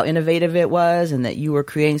how innovative it was, and that you were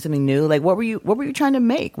creating something new? Like, what were you trying to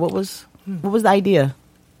make? What was the idea?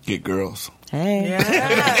 Get girls. Hey,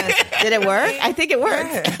 Yes. did it work? I think it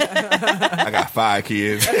worked. I got 5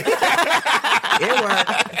 kids. It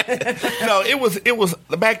worked. No, it was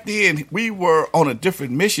back then. We were on a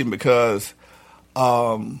different mission because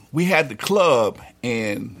we had the club,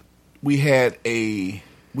 and we had an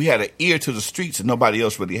ear to the streets that nobody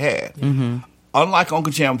else really had. Unlike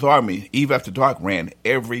Uncle Jam's Army, Eve After Dark ran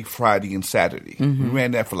every Friday and Saturday. We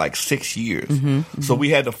ran that for like 6 years. So we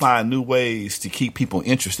had to find new ways to keep people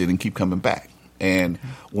interested and keep coming back. And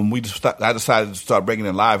when I decided to start bringing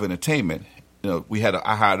in live entertainment,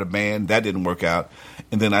 I hired a band. That didn't work out.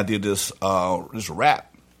 And then I did this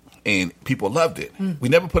rap, and people loved it. We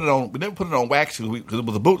never put it on. We never put it on wax because it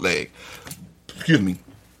was a bootleg. Excuse me.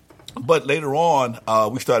 But later on,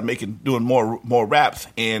 we started doing more raps,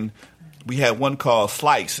 and we had one called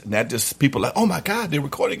Slice, and that just people like, oh my God, they're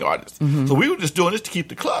recording artists. So we were just doing this to keep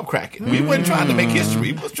the club cracking. We weren't trying to make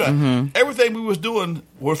history. We was trying. Everything we was doing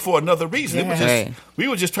was for another reason. It was just we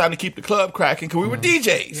were just trying to keep the club cracking because we were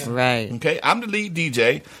DJs. Right. Okay. I'm the lead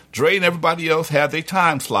DJ. Dre and everybody else have their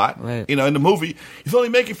time slot. Right. In the movie, he's only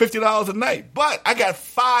making $50 a night, but I got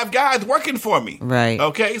 5 guys working for me. Right.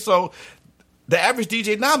 Okay. So the average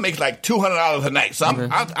DJ now makes like $200 a night. So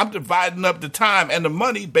I'm dividing up the time and the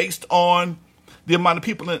money based on the amount of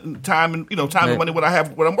people and time and and money what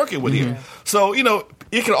I'm working with here. So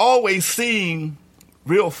it can always seem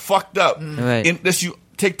real fucked up unless you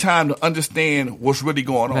take time to understand what's really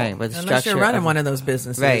going on. Right, unless you're running one of those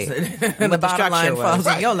businesses, and the bottom line falls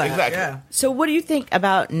in your lap. Exactly. Yeah. So what do you think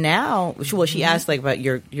about now? Well, she asked about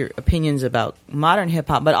your opinions about modern hip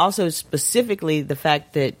hop, but also specifically the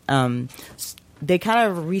fact that they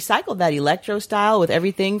kind of recycled that electro style with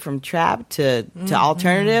everything from trap to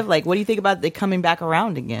alternative. Like, what do you think about it coming back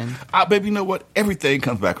around again? Baby, you know what? Everything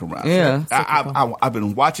comes back around. Yeah. I've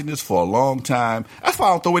been watching this for a long time. That's why I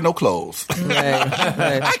don't throw away no clothes.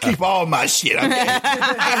 Right. I keep all my shit.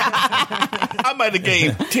 I might have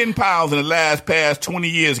gained 10 pounds in the past 20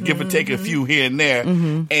 years, give or take a few here and there.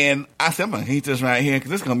 And I said, I'm going to heat this right here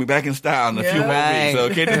because it's going to be back in style in a few more weeks.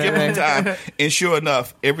 Okay, just give me time. And sure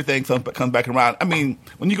enough, everything comes back around. I mean,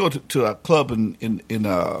 when you go to a club in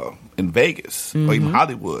Vegas or even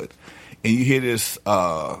Hollywood, and you hear this,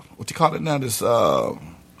 what you call it now, this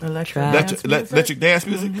electric dance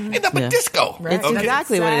music, ain't that but disco. Right. It's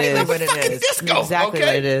exactly what it is. Fucking disco. Exactly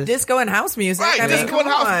what it is. Disco and house music. Right, disco and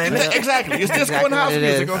house music. Exactly. It's disco and house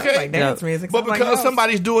music, okay? Like dance music. But because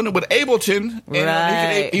somebody's doing it with Ableton,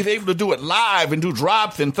 and he's able to do it live and do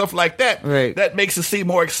drops and stuff like that, that makes it seem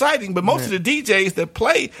more exciting. But most of the DJs that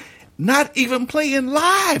play, not even playing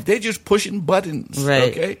live. They're just pushing buttons.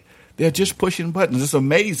 Right. Okay? They're just pushing buttons. It's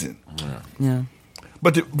amazing. Yeah.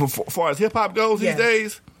 But as far as hip hop goes these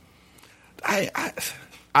days, I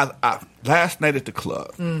last night at the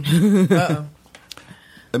club. Let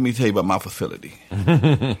me tell you about my facility.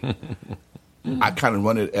 I kind of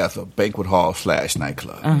run it as a banquet hall /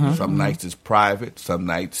 nightclub. Some nights it's private. Some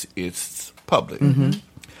nights it's public.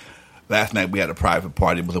 Last night we had a private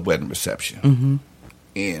party with a wedding reception.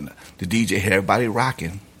 And the DJ had everybody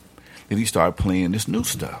rocking. Then he started playing this new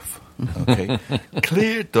stuff. Okay.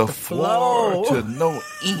 Cleared the floor to no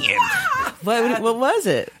end. What was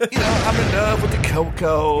it? I'm in love with the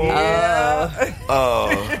Coco.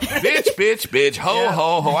 Bitch,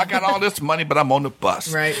 ho. I got all this money, but I'm on the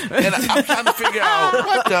bus. Right. And I'm trying to figure out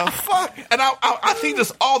what the fuck. And I see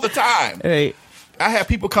this all the time. Right. I have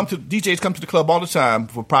DJs come to the club all the time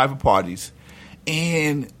for private parties.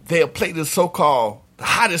 And they'll play this so-called the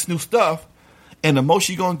hottest new stuff, And the most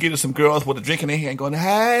you're going to get is some girls with a drink in their hand going,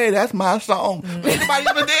 hey, that's my song. Anybody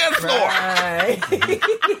on the dance floor.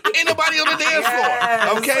 Anybody on the dance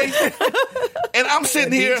floor. Okay? And I'm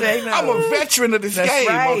sitting here, I'm a veteran of this game,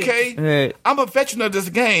 okay? Right. I'm a veteran of this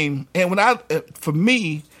game. And for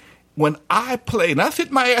me, when I play, and I sit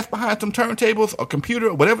my ass behind some turntables or computer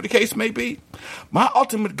or whatever the case may be, my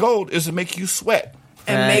ultimate goal is to make you sweat.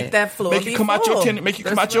 And make that floor make you come out your make you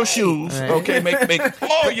come out your shoes. Right. Okay, make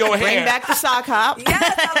all your hair. Bring back the sock hop.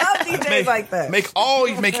 Yes, I love DJs like that. Make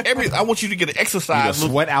every. I want you to get an exercise.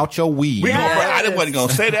 Sweat out your weave. I wasn't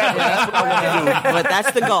gonna say that, but that's what I want to do. But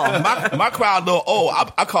that's the goal. My crowd know.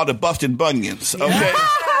 I call it busting bunions. Okay,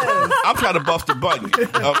 yes. I'm trying to bust a bunion.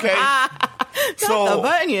 Okay. So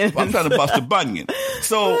I'm trying to bust a bunion.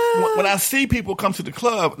 So when I see people come to the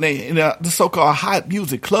club, the so-called hot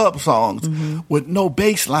music club songs with no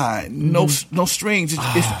bass line, no strings,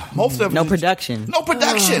 it's most of it no production,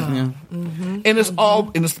 and it's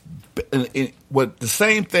all what the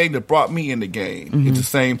same thing that brought me in the game. It's the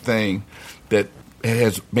same thing that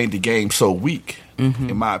has made the game so weak.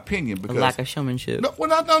 In my opinion, because a lack of showmanship. No,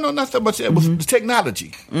 not so much. It was the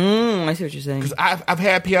technology. I see what you're saying. Because I've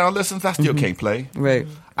had piano lessons, I still can't play. Right.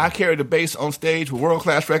 I carried the bass on stage with World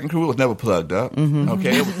Class Wrecking Crew. It was never plugged up.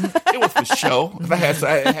 Okay, it was for show. I had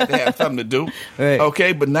to have something to do. Right.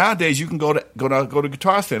 Okay, but nowadays you can go to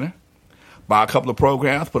Guitar Center, buy a couple of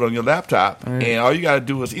programs, put it on your laptop, and all you got to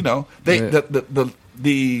do is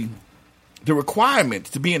the requirements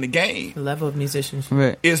to be in the game. The level of musicianship.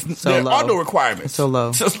 Right. There are no requirements. It's so low.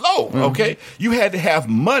 It's just low, okay? You had to have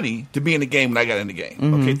money to be in the game when I got in the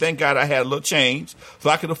game. Okay, thank God I had a little change, so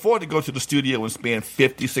I could afford to go to the studio and spend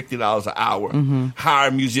 $50, $60 an hour, hire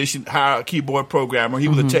a musician, hire a keyboard programmer. He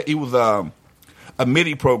was a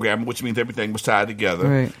MIDI programmer, which means everything was tied together.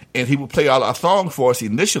 Right. And he would play all our songs for us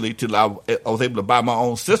initially till I was able to buy my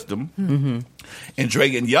own system. And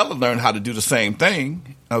Dre and Yella learned how to do the same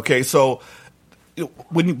thing. Okay, so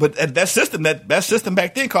that system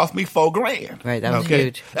back then cost me $4,000. Right, that was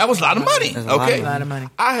huge. That was a lot of money. A lot of money.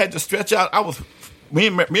 I had to stretch out.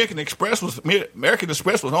 American Express was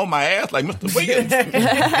on my ass like Mr. Williams.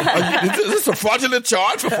 Is this a fraudulent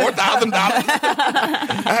charge for $4,000?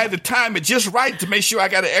 I had to time it just right to make sure I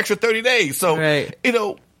got an extra 30 days. So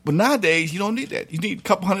but nowadays you don't need that. You need a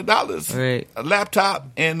couple $100, a laptop,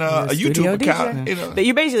 and a YouTube account. But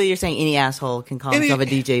you're saying any asshole can call himself a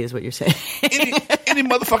DJ, is what you're saying. any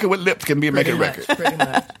motherfucker with lips can be making a record. Pretty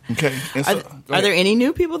much. Okay. Are there any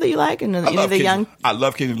new people that you like? And any of the young? I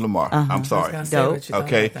love Kendrick Lamar. I'm sorry. Dope.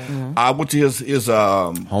 Okay. I went to his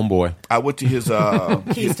homeboy. I went to his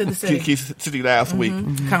Keys to the City. Keys to the City last week,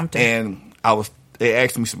 Compton. and they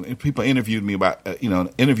asked me, some people interviewed me about, at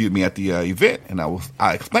the event, and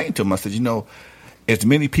I explained to them, I said, as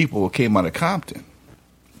many people came out of Compton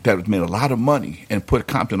that made a lot of money and put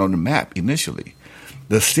Compton on the map initially,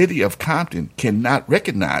 the city of Compton cannot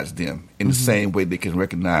recognize them in the same way they can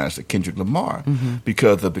recognize Kendrick Lamar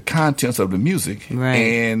because of the contents of the music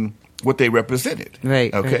and what they represented.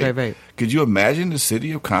 Right. Okay. Could you imagine the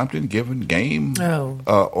city of Compton giving Game or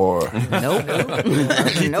nope.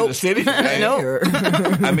 the city? No.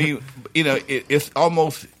 I mean, it's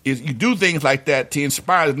almost you do things like that to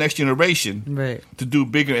inspire the next generation to do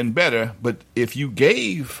bigger and better. But if you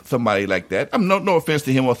gave somebody like that, I'm no offense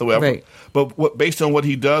to him whatsoever, but based on what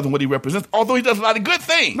he does and what he represents, although he does a lot of good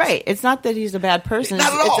things, right? It's not that he's a bad person.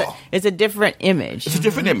 Not at all. It's a different image. It's a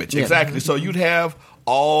different image, exactly. So you'd have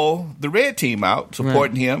all the red team out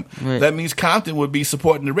supporting him. Right. That means Compton would be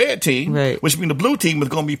supporting the red team, which means the blue team is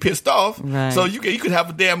going to be pissed off. Right. So you could have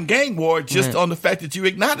a damn gang war just on the fact that you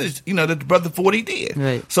acknowledge, that the brother for what he did.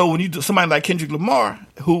 Right. So when you do somebody like Kendrick Lamar,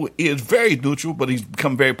 who is very neutral, but he's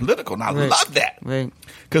become very political, and I love that. Right.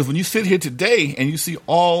 Because when you sit here today and you see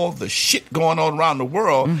all the shit going on around the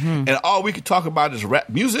world, and all we can talk about as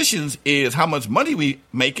musicians is how much money we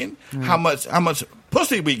making, how much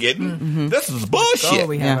pussy we getting. This is bullshit.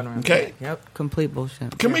 Okay? Yep. Complete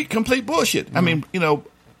bullshit. Complete bullshit. I mean,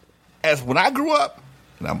 as when I grew up,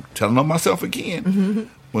 and I'm telling on myself again,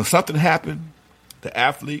 when something happened, the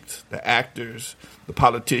athletes, the actors, the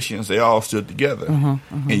politicians, they all stood together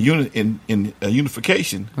in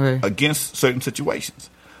unification against certain situations.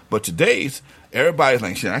 But today's everybody's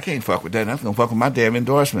like, shit, I can't fuck with that. I'm gonna fuck with my damn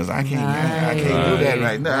endorsements. I can't do that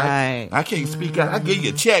right now. I can't speak out. I give you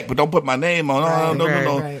a check, but don't put my name on.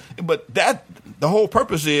 No. But the whole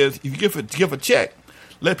purpose is you give a check,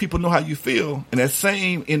 let people know how you feel, and that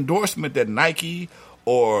same endorsement that Nike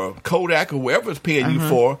or Kodak or wherever it's paying you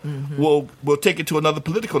for will take it to another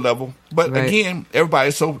political level. But again,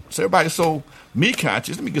 everybody's so me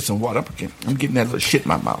conscious. Let me get some water. I'm getting that little shit in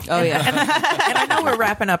my mouth. Oh, yeah. and I know we're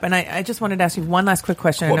wrapping up, and I just wanted to ask you one last quick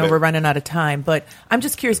question. I know we're running out of time, but I'm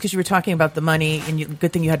just curious because you were talking about the money, and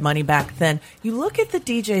good thing you had money back then. You look at the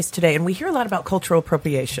DJs today, and we hear a lot about cultural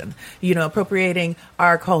appropriation, appropriating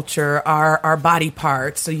our culture, our body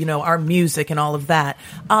parts, so, our music and all of that.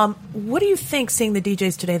 What do you think, seeing the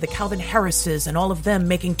DJs today, the Calvin Harrises and all of them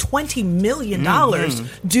making $20 million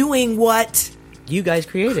doing what you guys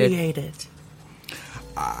created?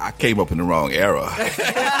 I came up in the wrong era.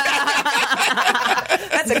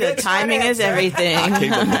 That's a good timing is everything. I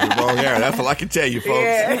came up in the wrong era. That's all I can tell you, folks.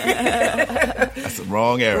 Yeah. That's the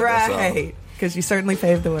wrong era. Right. Because you certainly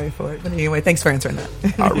paved the way for it. But anyway, thanks for answering that.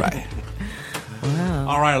 All right. Wow.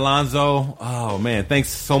 All right, Alonzo. Oh, man. Thanks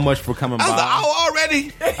so much for coming by.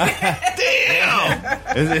 Already? Damn.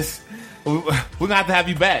 We're going to have to have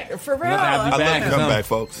you back. For real. I'd love to come back,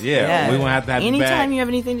 folks. Yeah. We're going to have to have you back. Anytime you have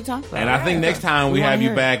anything to talk about. And I think next time we have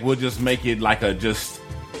you back, we'll just make it like a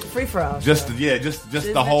free for all. Just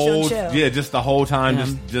the whole just the whole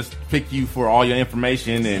time just pick you for all your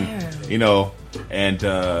information and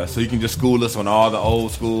so you can just school us on all the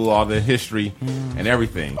old school, all the history and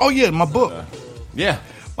everything. Oh yeah, my book.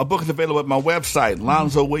 My book is available at my website,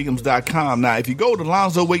 LonzoWilliams.com. Now, if you go to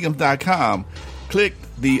LonzoWilliams.com, click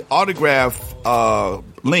the autograph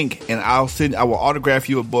link, and I will autograph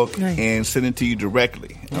you a book and send it to you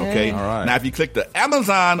directly. Okay. All right. Now, if you click the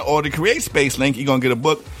Amazon or the Create Space link, you're gonna get a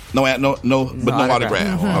book. No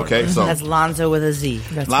autograph. Okay. So that's Lonzo with a Z.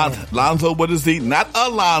 Lonzo with a Z, not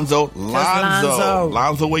Alonzo. Lonzo.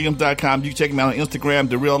 LonzoWilliams.com. You can check me out on Instagram,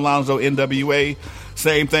 The Real Lonzo NWA.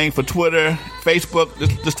 Same thing for Twitter, Facebook.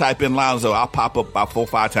 Just type in Lonzo. I'll pop up about 4 or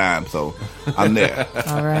 5 times. So I'm there.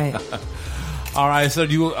 All right. All right. So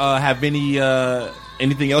do you have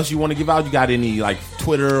anything else you want to give out? You got any like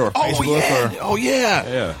Twitter or Facebook? Oh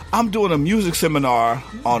yeah. I'm doing a music seminar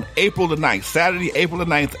on April the 9th, Saturday, April the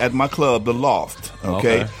 9th at my club, The Loft.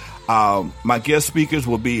 Okay. My guest speakers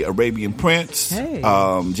will be Arabian Prince,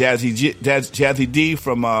 Jazzy D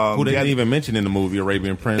from who they didn't even mention in the movie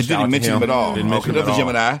Arabian Prince. Didn't mention him at all. Didn't mention him at all.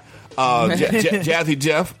 Gemini.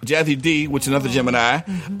 Jazzy D, which is another Gemini.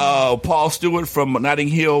 Paul Stewart from Notting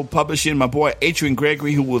Hill Publishing. My boy Adrian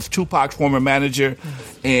Gregory, who was Tupac's former manager,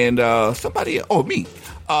 and somebody. Oh, me.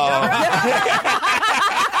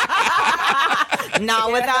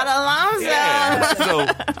 Not without Alonzo. Yeah. So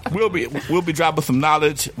we'll be dropping some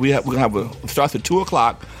knowledge. We're gonna have starts at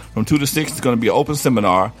 2:00. From 2 to 6, it's gonna be an open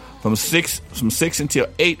seminar. From 6 until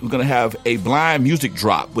 8, we're gonna have a blind music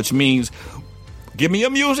drop, which means give me your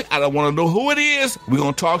music. I don't want to know who it is. We're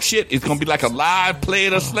going to talk shit. It's going to be like a live play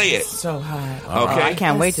it or slay it. So high. Okay. I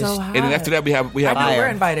can't wait to. And then after that, we have. I know we're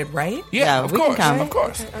invited, right? Yeah, of course. Can come. Of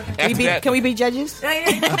course. Can we be judges?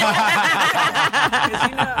 And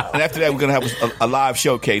after that, we're going to have a live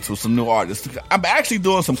showcase with some new artists. I'm actually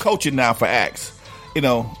doing some coaching now for acts.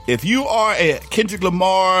 If you are a Kendrick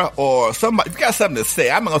Lamar or somebody, if you got something to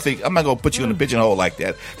say, I'm not going to put you in a pigeonhole like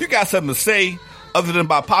that. If you got something to say, other than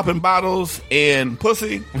by popping bottles and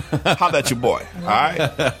pussy, holla at your boy. All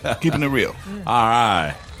right? Keeping it real. All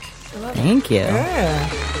right. Thank you. Yeah.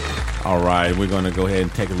 All right. We're going to go ahead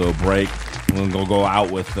and take a little break. We're going to go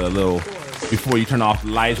out with a little, before you turn off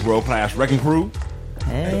the lights, World Class Wrecking Crew.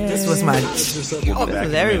 Hey. This was my... This is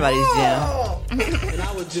everybody's jam. And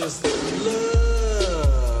I would just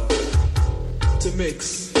love to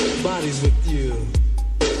mix bodies with you.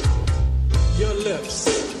 Your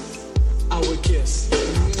lips, I would kiss.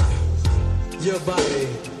 Your body,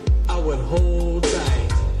 I would hold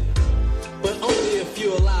tight. But only if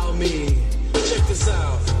you allow me, check this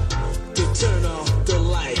out, to turn off the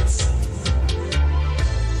lights.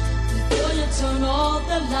 Before you turn off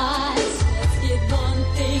the lights, let's get one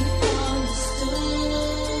thing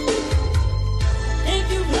understood.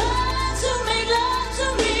 If you want to make love to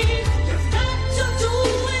me, you've got to do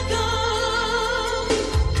it good.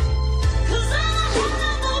 'Cause I'm a hell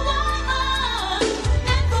of a woman,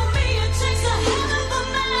 and for me it takes a hell of a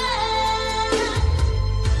man.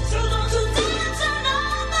 So don't you dare turn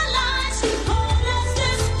off the lights, unless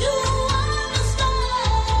this you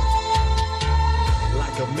understand.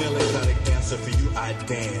 Like a melodic dancer for you, I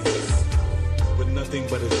dance with nothing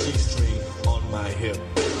but a G-string on my hip.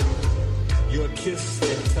 Your kiss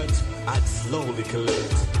and touch, I'd slowly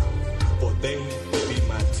collect, for they be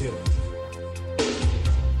my tip.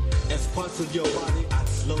 As parts of your body, I'd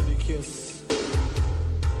slowly kiss,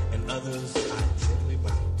 and others I'd gently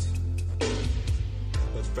bite.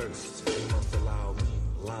 But first, you must allow me,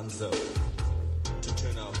 Lonzo, to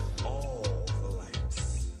turn off all the lights.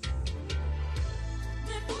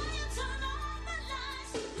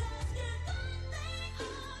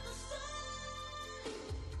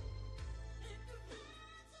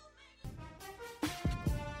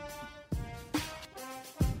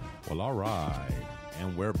 Well, all right,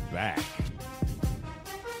 and we're back.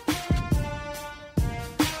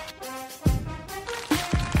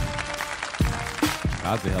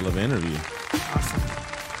 That was a hell of an interview. Awesome.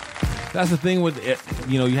 That's the thing with it,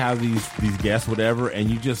 you have these guests, whatever, and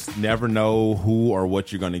you just never know who or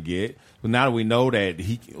what you're going to get. But now that we know that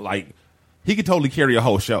he could totally carry a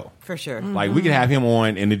whole show. For sure. Like, we could have him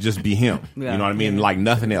on and it just be him. Yeah. You know what I mean? Like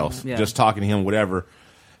nothing else. Yeah. Just talking to him, whatever.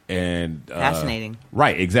 And fascinating.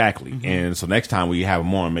 Right, exactly. And so next time we have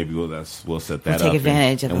him on, maybe we'll set that up. Take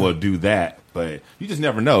advantage of and it. we'll do that. But you just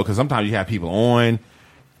never know, because sometimes you have people on,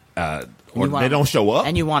 or they don't show up.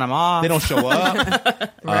 And you want them off. They don't show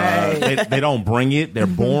up. Right. They don't bring it. They're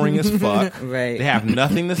boring as fuck. Right. They have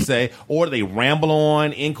nothing to say, or they ramble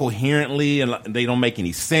on incoherently and they don't make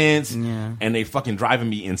any sense. Yeah. And they fucking driving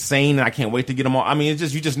me insane, and I can't wait to get them on. I mean, it's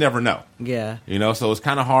just, you just never know. Yeah. So it's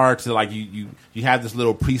kind of hard to, like, you have this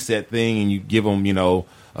little preset thing and you give them,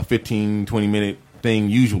 a 15, 20 minute thing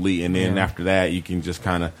usually, and then after that you can just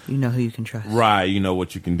kind of who you can trust. Right,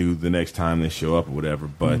 what you can do the next time they show up or whatever.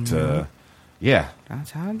 But yeah,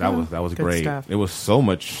 that's how it that goes. was Good great. stuff. It was so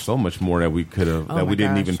much more that we could have that my we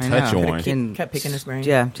didn't gosh, even I touch know. on. Kept picking his brain.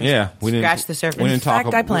 Yeah. We didn't scratch the surface. We didn't talk.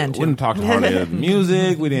 In fact, I planned We didn't talk hardly about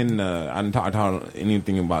music. We didn't. I didn't talk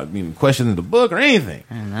anything about questions in the book or anything.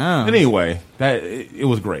 I know. Anyway, it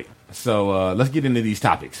was great. So let's get into these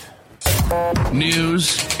topics.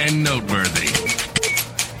 News and noteworthy.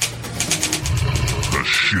 The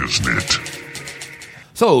Shiznit.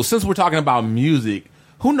 So since we're talking about music,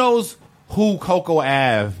 who knows who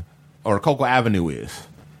CocoAvenue is?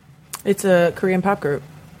 It's a Korean pop group.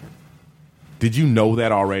 Did you know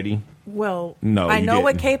that already? Well, No, I you know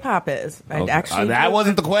what didn't. K-pop is. I Okay. actually That do.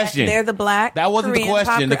 wasn't the question. They're the black. That wasn't Korean the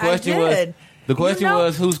question. The pop group. question I was did. the question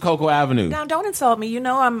was who's CocoAvenue? Now, don't insult me. I'm You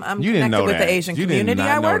didn't connected know with that. the Asian You did community. not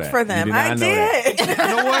I know worked that. for You them. did not I know did. You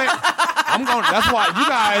know what? I'm going. That's why you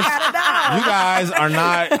guys are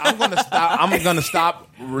not. I'm gonna stop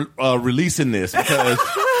releasing this because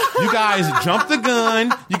you guys jumped the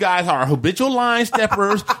gun. You guys are habitual line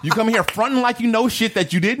steppers. You come here fronting like you know shit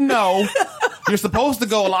that you didn't know. You're supposed to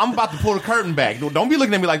go. I'm about to pull the curtain back. Don't be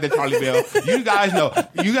looking at me like that, Charlie Bell. You guys know.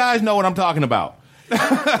 You guys know what I'm talking about.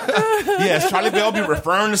 Yes, Charlie Bell be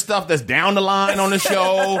referring to stuff that's down the line on the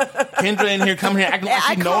show. Kendra in here coming here acting like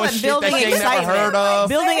she knows shit that she ain't never heard of.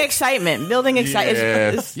 Building excitement.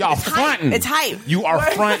 Yes. Y'all it's fronting. Hype. It's hype. You are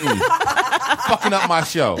fronting. Fucking up my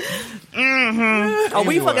show. Mm-hmm. Oh,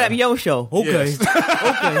 we Anyway. fucking up your show. Okay.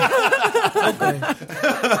 Okay.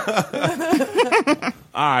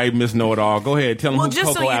 All right, Miss Know-It-All. Go ahead. Tell them who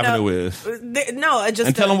CocoAvenue is.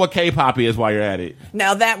 And tell them what K-pop is while you're at it.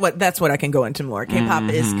 Now that's what I can go into more. K-pop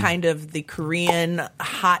is kind of the Korean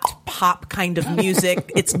hot pop kind of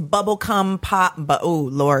music. It's bubblegum pop, but oh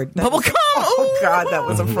Lord, bubblegum! Oh God, that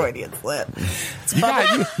was a Freudian slip.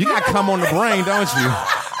 You got cum on the brain, don't you?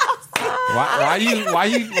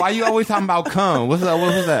 Why you always talking about cum? What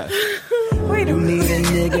was that? Wait a minute.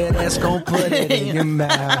 Need a nigga that's gonna put it in your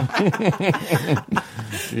mouth.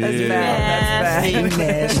 That's bad. You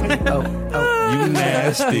nasty. You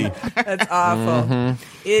nasty. That's awful.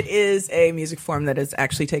 It is a music form that has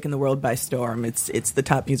actually taken the world by storm. It's the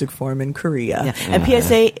top music form in Korea. Yeah. And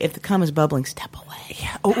PSA, if the cum is bubbling, step away.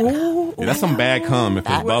 Oh, Yeah, that's some bad cum if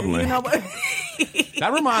it's bubbling. You know what?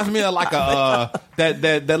 That reminds me of like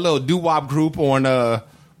that little doo-wop group on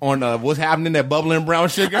what's happening, that bubbling brown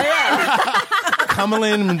sugar.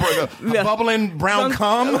 Bubbling brown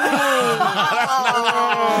cum.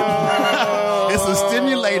 It's a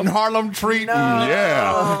stimulating Harlem treat.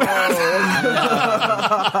 Yeah.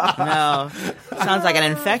 No. Sounds like an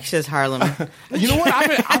infectious Harlem. You know what?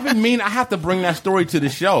 I've been meaning. I have to bring that story to the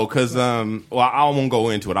show because I won't go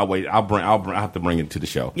into it. I'll wait. I have to bring it to the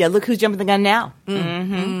show. Yeah, look who's jumping the gun now.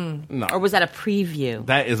 No, Or was that a preview?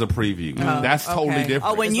 that is a preview. That's totally different.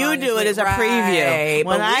 Oh, when As you long do as it, it's a right. preview.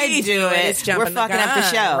 When But I we do it, it's jumping we're the fucking up the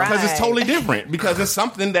gun. show. Right. Because it's totally different. Because it's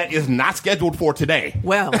something that is not scheduled for today.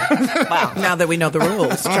 Well, wow. Now that we know the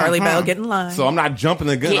rules, Charlie Bell, get in line. So I'm not jumping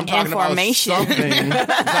the gun. Get I'm talking information. about something. I'm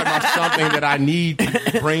talking about something that I need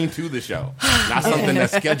to bring to the show, not something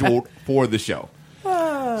that's scheduled for the show.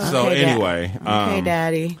 So Okay, anyway, Okay,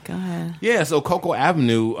 Daddy. Go ahead. yeah. So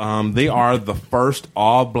CocoAvenue, they are the first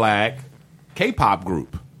all-black K-pop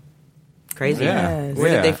group. Crazy. Yeah. Where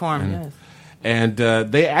Yeah. did they form? Yes. And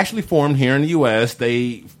they actually formed here in the U.S.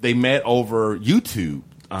 They met over YouTube.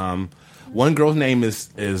 One girl's name is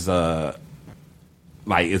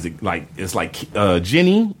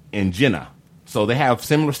Jenny and Jenna. So they have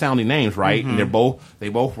similar sounding names, right? And they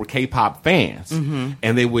both were K-pop fans,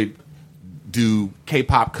 and they would do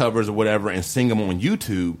K-pop covers or whatever and sing them on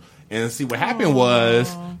YouTube. And see, what happened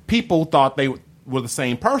was people thought they were the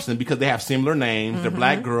same person because they have similar names. They're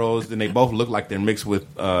black girls, and they both look like they're mixed with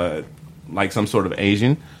like some sort of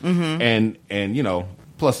Asian. And you know,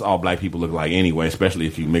 plus all black people look like anyway, especially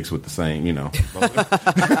if you mix with the same, you know.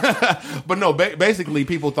 But no, basically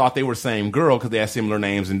people thought they were the same girl because they had similar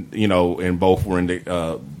names, and you know, and both were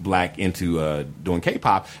into black into doing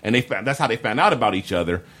K-pop, and that's how they found out about each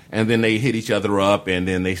other. And then they hit each other up, and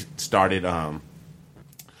then they started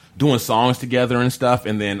doing songs together and stuff.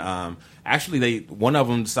 And then actually, one of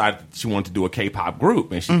them decided she wanted to do a K-pop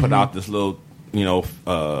group, and she put out this little, you know,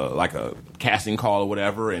 like a casting call or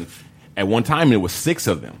whatever. And at one time, there was 6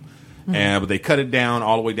 of them, but they cut it down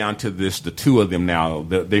all the way down to the 2 of them now.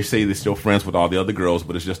 They say they're still friends with all the other girls,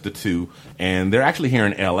 but it's just the 2, and they're actually here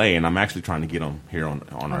in L.A. And I'm actually trying to get them here on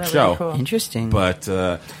our show. Cool. Interesting. But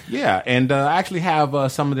yeah, and I actually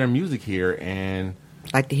have some of their music here, and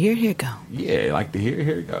like to hear it go. Yeah, like to hear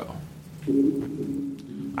it go.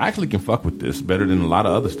 I actually can fuck with this better than a lot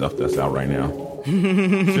of other stuff that's out right now.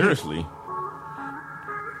 Seriously,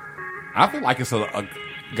 I feel like it's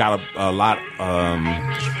got a lot.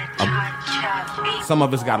 Some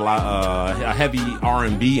of it's got a lot a heavy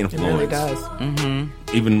R&B influence. It really does.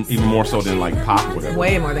 Even more so than like pop or whatever.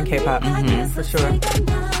 Way more than K-pop, for sure.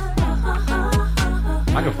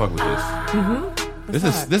 I can fuck with this.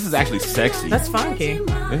 This is actually sexy. That's funky.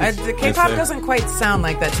 The K-pop doesn't quite sound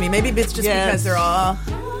like that to me. Maybe it's just because they're all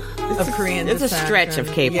of Korean It's descent. a stretch of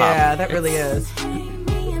K-pop. Yeah, that really is.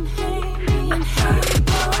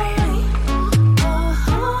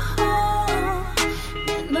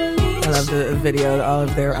 I love the video. All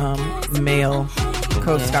of their male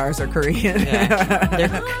co-stars are Korean.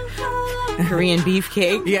 They're Korean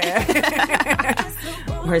beefcake. Yeah.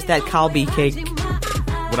 Where's that kalbi cake?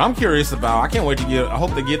 What I'm curious about, I can't wait to I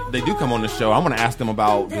hope they do come on the show. I'm going to ask them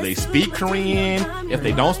about, do they speak Korean? If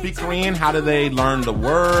they don't speak Korean, how do they learn the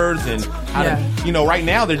words? And how you know, right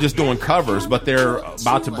now they're just doing covers, but they're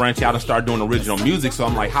about to branch out and start doing original music. So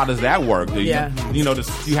I'm like, how does that work? You know,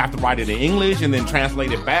 you have to write it in English and then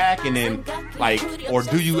translate it back, and then like, or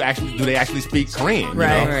do they actually speak Korean? You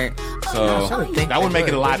know? Right. So that would make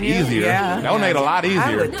it a lot easier. Yeah. That would make it a lot easier.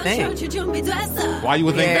 I would think. Why you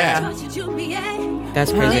would think that?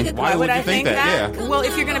 That's crazy. Why would you think that? Yeah. Well,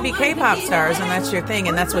 if you're going to be K-pop stars and that's your thing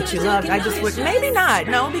and that's what you love, I just would maybe not.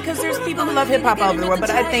 No, because there's people who love hip hop all over the world. But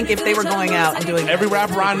I think if they were going out and doing every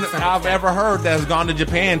rapper I've ever heard that has gone to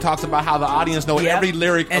Japan talks about how the audience know every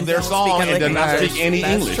lyric of their song and does not speak any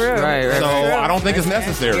English. True. Right. So I don't think it's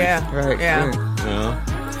necessary. Yeah. Right. Yeah.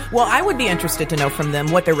 Well, I would be interested to know from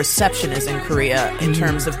them what their reception is in Korea in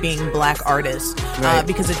terms of being black artists,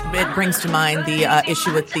 because it brings to mind the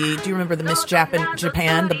issue with do you remember the Miss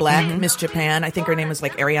Japan, the black Miss Japan? I think her name was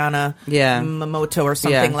like Ariana Momoto or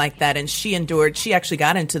something like that, and she actually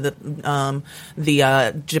got into the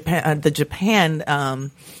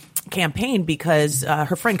Japan campaign because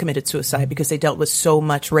her friend committed suicide because they dealt with so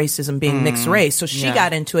much racism being mixed race. So she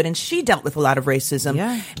got into it, and she dealt with a lot of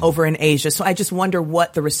racism over in Asia. So I just wonder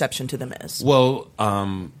what the reception to them is. Well,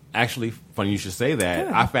 actually, funny you should say that.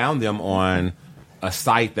 Yeah. I found them on a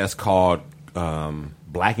site that's called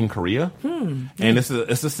Black in Korea, and it's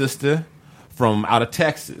a sister from out of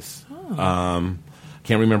Texas.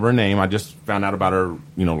 Can't remember her name. I just found out about her,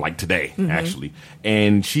 you know, like today, actually.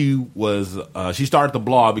 And she started the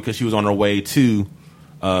blog because she was on her way to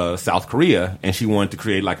South Korea, and she wanted to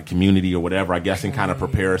create like a community or whatever, I guess, and kind of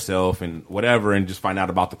prepare herself and whatever, and just find out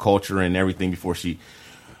about the culture and everything before she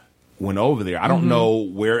went over there. I don't know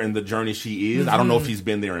where in the journey she is. I don't know if she's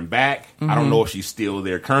been there and back. I don't know if she's still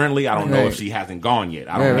there currently. I don't know if she hasn't gone yet.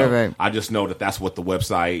 I don't know. Right. I just know that that's what the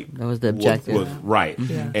website that was the objective. Was right.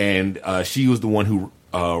 And she was the one who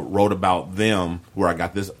wrote about them, where I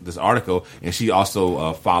got this article, and she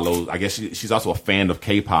also follows. I guess she's also a fan of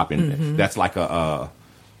K-pop, and that's like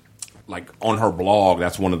like on her blog.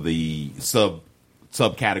 That's one of the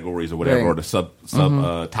subcategories or whatever, or the sub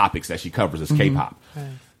topics that she covers is K-pop. Right.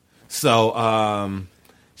 So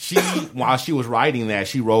while she was writing that,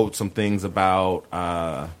 she wrote some things about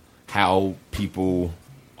how people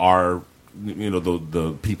are, you know,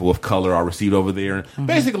 the people of color are received over there.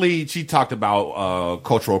 Basically, she talked about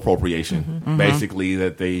cultural appropriation. Basically,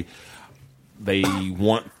 that they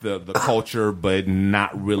want the culture, but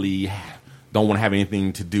not really don't want to have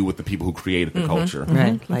anything to do with the people who created the culture.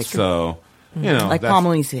 Right. Like, so. You know, like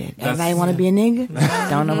Palmoli said, everybody want to be a nigga?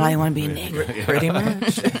 Don't know why you want to be a nigga. Pretty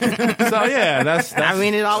much. So, yeah, that's I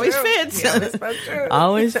mean, it always fits.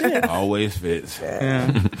 Always fits. Always fits.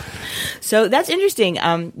 Yeah. So that's interesting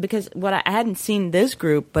because I hadn't seen this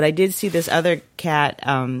group, but I did see this other cat.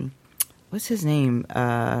 What's his name?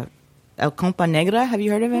 El Compa Negra. Have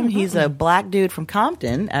you heard of him? He's a black dude from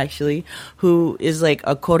Compton, actually, who is like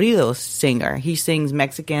a corrido singer. He sings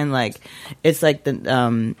Mexican, like it's like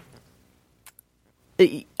the.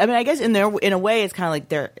 I mean, I guess in a way, it's kind of like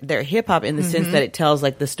their hip hop in the sense that it tells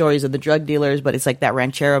like the stories of the drug dealers, but it's like that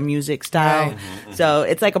ranchero music style. Right. So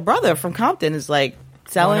it's like a brother from Compton is like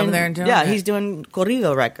selling. Going over there and doing yeah, it. he's doing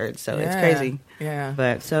corrido records, so it's crazy. Yeah,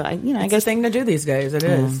 but so I it's guess a thing to do these days. It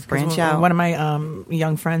is branch out. One of my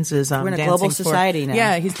young friends is We're in a dancing global for, society now.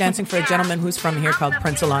 Yeah, he's dancing for a gentleman who's from here called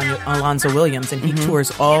Prince Alonzo Williams, and he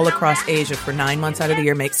tours all across Asia for 9 months out of the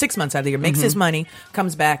year, 6 months out of the year, makes his money,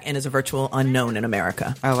 comes back, and is a virtual unknown in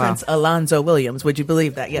America. Oh, wow. Prince Alonzo Williams. Would you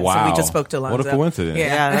believe that? Yes. Wow. So we just spoke to Alonzo. What a coincidence.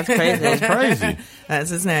 Yeah, that's crazy. That's crazy. That's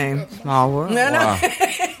his name. Small world. Wow.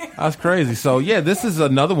 That's crazy. So, yeah, this is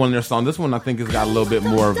another one in their song. This one, I think, has got a little bit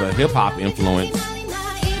more of a hip-hop influence.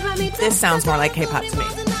 This sounds more like K-pop to me.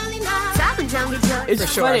 It's For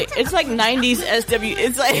sure. funny. It's like 90s SW.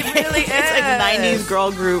 It's like It really it's like is. 90s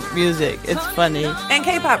girl group music. It's funny. And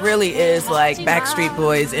K-pop really is like Backstreet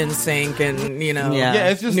Boys, NSYNC, and Yeah,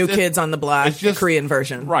 it's just New Kids on the Block, it's just Korean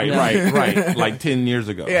version. Right, Yeah. right. Like 10 years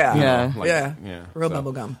ago. Yeah. You know, Yeah. like, Yeah. Real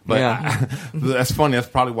bubblegum. But Yeah. that's funny. That's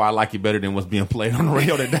probably why I like you better than what's being played on the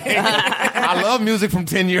radio today. I love music from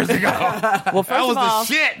 10 years ago. Well, first That was of all,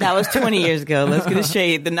 the shit. that was 20 years ago. Let's get a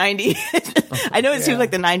shade. The 90s. I know it seems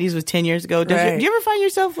like the 90s was 10 years ago. Do Right. you ever find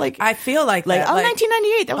yourself like I feel like that.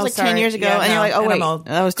 1998. That was like 10 sorry. years ago. Yeah, and you're no, like, oh, and wait. I'm old.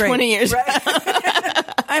 That was Great. 20 years ago. Right.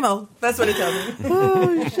 I'm old. That's what it tells me.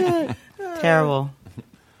 Oh, shit. Terrible.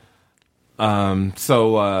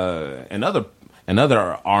 So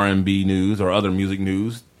another R&B news or other music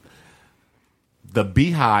news, the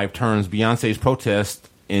Beyhive turns Beyonce's protest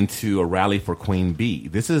into a rally for Queen Bee.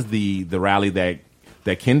 This is the rally that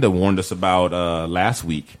Kenda warned us about last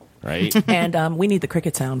week, right? And we need the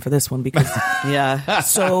cricket sound for this one because Yeah.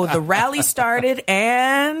 so the rally started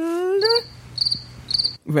and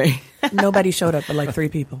Right. nobody showed up but like 3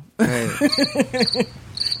 people.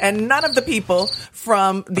 And none of the people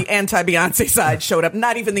from the anti-Beyonce side showed up,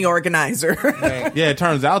 not even the organizer. Yeah, it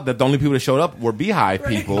turns out that the only people that showed up were Beyhive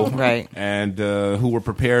people, Right. And who were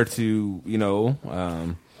prepared to,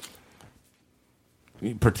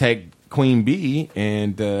 protect Queen Bee,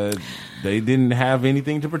 and they didn't have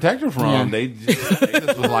anything to protect her from. Yeah. They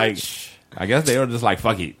just was like, I guess they were just like,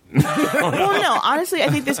 fuck it. Well, no, honestly, I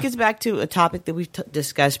think this gets back to a topic that we've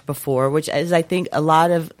discussed before, which is I think a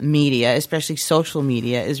lot of media, especially social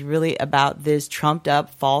media, is really about this trumped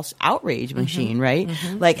up false outrage machine, right?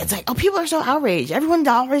 Like, it's like, oh, people are so outraged. Everyone's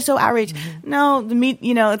always so outraged. No,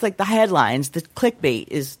 it's like the headlines, the clickbait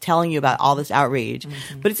is telling you about all this outrage,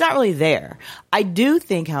 but it's not really there. I do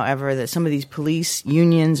think, however, that some of these police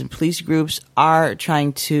unions and police groups are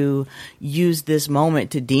trying to use this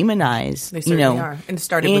moment to demonize, They certainly are. And it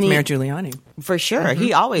started with Mayor Giuliani. For sure.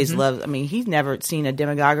 He always loved, he's never seen a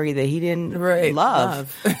demagoguery that he didn't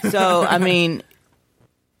love. So,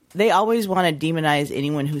 they always want to demonize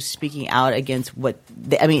anyone who's speaking out against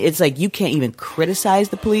it's like you can't even criticize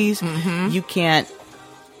the police. You can't,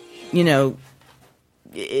 so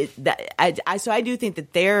I do think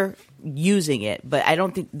that they're using it, but I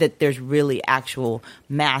don't think that there's really actual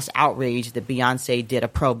mass outrage that Beyonce did a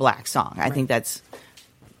pro-black song. I think that's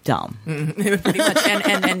dumb. Pretty much.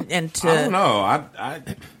 And to, I don't know.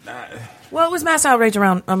 Well, it was mass outrage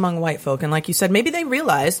among white folk, and like you said, maybe they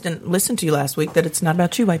realized and listened to you last week that it's not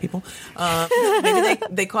about you, white people. Maybe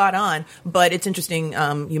they caught on, but it's interesting.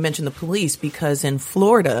 You mentioned the police because in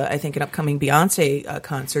Florida, I think an upcoming Beyonce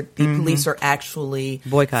concert, the police are actually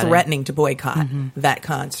threatening to boycott that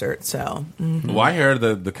concert. So, Well, I hear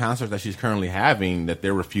the concert that she's currently having that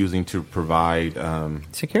they're refusing to provide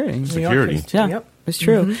security. Yeah. Yep. It's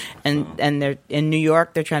true. And they're in New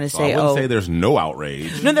York, they're trying to say, I wouldn't say there's no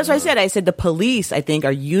outrage. No, that's what I said. I said the police, I think,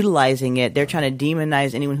 are utilizing it. They're trying to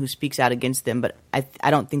demonize anyone who speaks out against them, but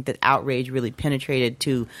I don't think that outrage really penetrated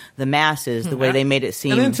to the masses the way they made it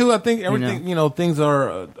seem. And then, too, I think everything, things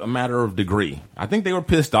are a matter of degree. I think they were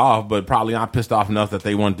pissed off, but probably not pissed off enough that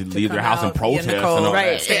they wanted to leave their house and protest. And all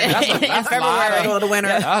right. That's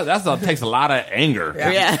that takes a lot of anger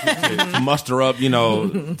to muster up,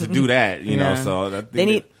 to do that, so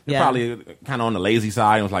they're probably kind of on the lazy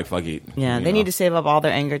side and was like, fuck it. Yeah, they need to save up all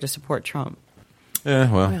their anger to support Trump.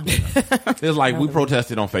 Yeah, well, it was like we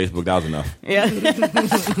protested on Facebook. That was enough.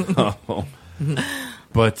 Yeah.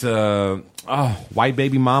 But white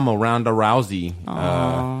baby mama Ronda Rousey.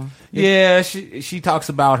 Yeah, she talks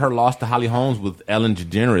about her loss to Holly Holmes with Ellen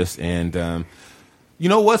DeGeneres, and you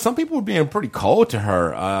know what? Some people were being pretty cold to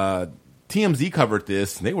her. TMZ covered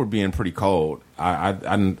this. They were being pretty cold. I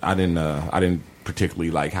didn't particularly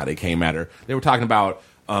like how they came at her. They were talking about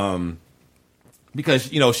because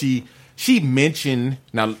she mentioned,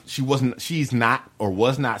 now she's not or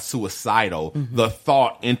was not suicidal. The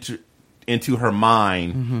thought into her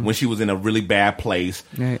mind when she was in a really bad place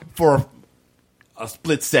for a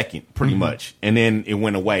split second, pretty much, and then it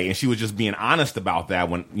went away. And she was just being honest about that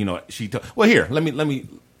when she. Well, here, let me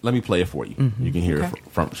play it for you. You can hear it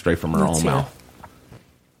from straight from her own mouth.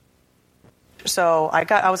 So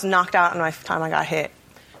I was knocked out in my time I got hit,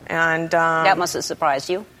 and that must have surprised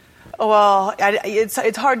you. Well,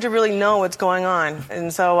 it's hard to really know what's going on,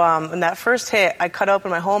 and so in that first hit, I cut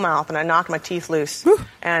open my whole mouth and I knocked my teeth loose.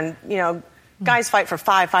 And guys fight for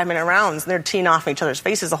 5-minute rounds, and they're teeing off each other's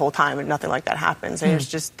faces the whole time, and nothing like that happens. And it was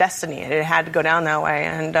just destiny. It had to go down that way,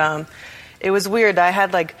 and it was weird. I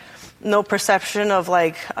had no perception of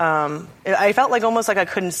I felt almost like I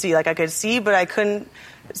couldn't see. Like I could see, but I couldn't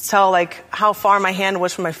tell how far my hand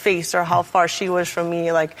was from my face or how far she was from me.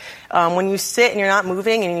 When you sit and you're not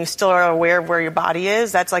moving and you still are aware of where your body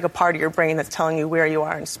is, that's a part of your brain that's telling you where you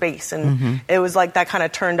are in space. And it was that kind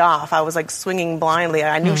of turned off. I was swinging blindly.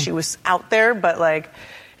 I knew she was out there, but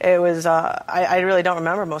it was, I really don't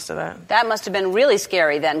remember most of it. That must have been really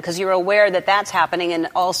scary then, because you're aware that that's happening, and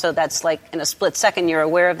also that's in a split second you're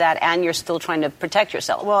aware of that, and you're still trying to protect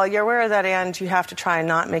yourself. Well, you're aware of that, and you have to try and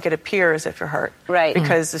not make it appear as if you're hurt. Right.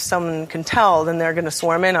 Because if someone can tell, then they're going to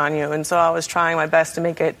swarm in on you. And so I was trying my best to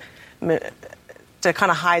make it, to kind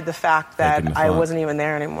of hide the fact that I wasn't even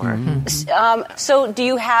there anymore. So do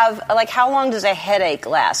you have, how long does a headache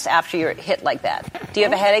last after you're hit like that? Do you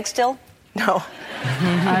have a headache still? No.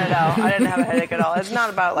 I don't know. I didn't have a headache at all. It's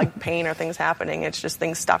not about pain or things happening. It's just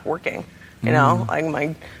things stopped working.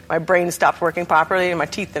 My brain stopped working properly, and my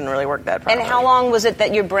teeth didn't really work that properly. And how long was it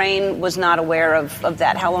that your brain was not aware of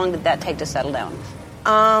that? How long did that take to settle down?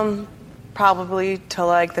 Probably till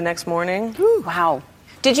the next morning. Wow.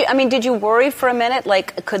 Did you worry for a minute?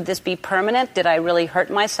 Could this be permanent? Did I really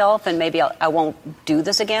hurt myself, and maybe I won't do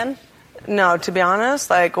this again? No, to be honest,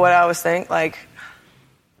 what I was thinking,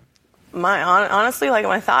 honestly,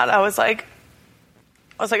 my thought, I was in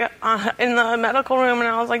the medical room, and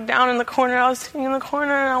I was down in the corner. I was sitting in the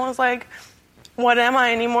corner, and I was what am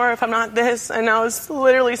I anymore if I'm not this? And I was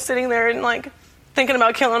literally sitting there and thinking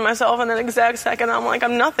about killing myself. And that exact second, I'm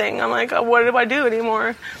I'm nothing. I'm what do I do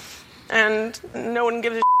anymore? And no one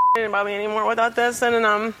gives a shit about me anymore without this.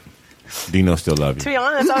 And Dino still love you. To be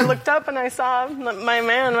honest, I looked up and I saw my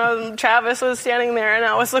man, Travis, was standing there, and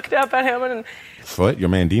I was looking up at him and. What? Your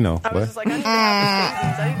man Dino? I was just I need to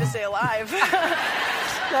have the savings. I need to stay alive.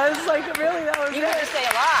 That was really, that was you need to stay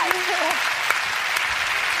alive.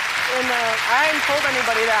 And I hadn't told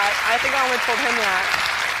anybody that. I think I only told him that.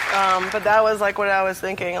 But that was what I was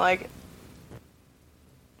thinking.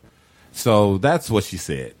 So that's what she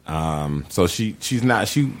said. So she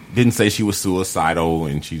didn't say she was suicidal,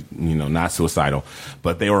 and she's not suicidal,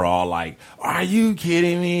 but they were all "Are you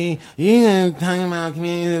kidding me? You talking about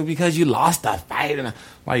me because you lost a fight?" And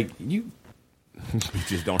you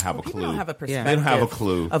just don't have a clue. People don't have a perspective. They don't have a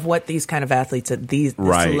clue of what these kind of athletes at this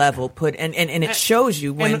level put, and it shows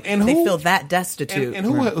you when they feel that destitute. And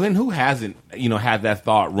who hasn't had that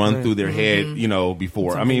thought run through their head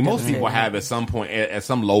before? I mean, most people have at some point, at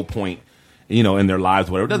some low point, in their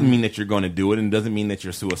lives, whatever. It doesn't mean that you're going to do it, and it doesn't mean that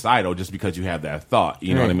you're suicidal just because you have that thought.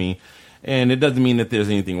 You know what I mean? And it doesn't mean that there's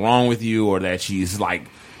anything wrong with you or that she's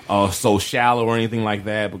so shallow or anything like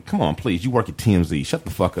that. But come on, please. You work at TMZ. Shut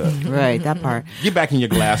the fuck up. Right, that part. Get back in your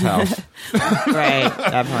glass house. Right,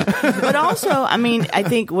 that part. But also, I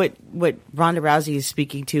think what Ronda Rousey is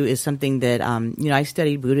speaking to is something that, I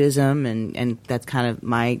studied Buddhism, and that's kind of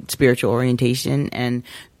my spiritual orientation. And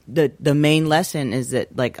the main lesson is that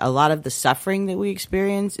a lot of the suffering that we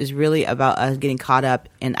experience is really about us getting caught up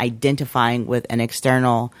in identifying with an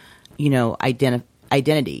external,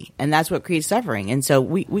 identity, and that's what creates suffering. And so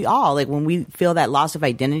we all when we feel that loss of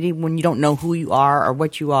identity, when you don't know who you are or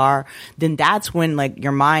what you are, then that's when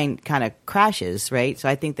your mind kind of crashes, right? So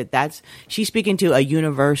I think that's she's speaking to a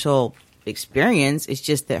universal experience. It's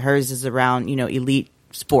just that hers is around elite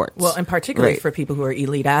sports. Well, and particularly for people who are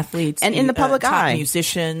elite athletes and in the public top eye,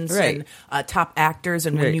 musicians and top actors,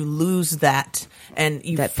 and when you lose that, and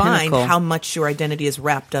you that find pinnacle. how much your identity is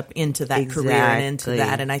wrapped up into that career and into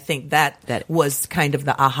that, and I think that was kind of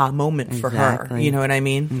the aha moment for her. You know what I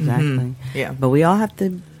mean? Exactly. Yeah. But we all have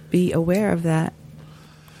to be aware of that.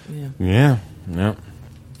 Yeah.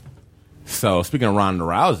 So speaking of Ronda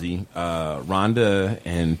Rousey, Ronda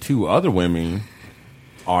and two other women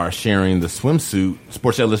are sharing the Sports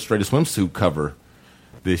Illustrated swimsuit cover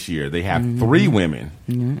this year. They have three women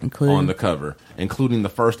on the cover, including the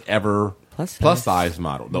first ever plus size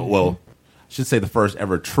model. should say the first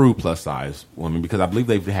ever true plus size woman, because I believe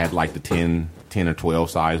they've had like the 10 or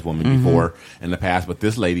 12 size woman before in the past, but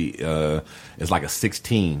this lady is like a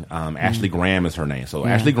 16. Ashley Graham is her name. So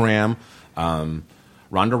Ashley Graham, Ronda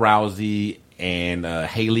Rousey, and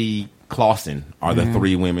Haley Clausen are the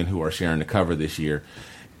three women who are sharing the cover this year.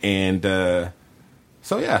 And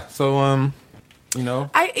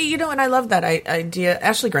you know, and I love that idea.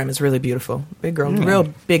 Ashley Graham is really beautiful, big girl, real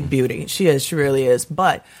big beauty. She really is.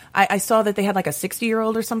 But I saw that they had like a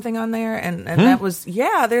 60-year-old or something on there, and that was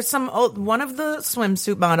there's some one of the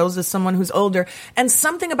swimsuit models is someone who's older, and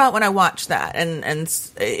something about when I watched that, and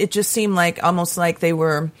it just seemed like almost like they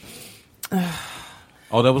were.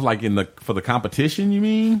 Oh, that was like for the competition, you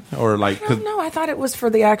mean? Or like... No, I thought it was for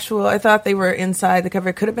the actual... I thought they were inside the cover.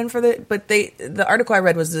 It could have been for the... But the article I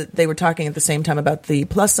read was that they were talking at the same time about the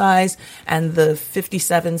plus size and the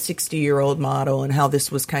 57, 60-year-old model and how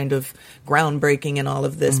this was kind of groundbreaking and all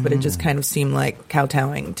of this, but it just kind of seemed like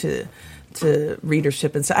kowtowing to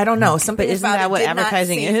readership, and so I don't know. Something but isn't about that it what did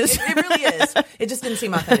advertising not seem, is? It really is. It just didn't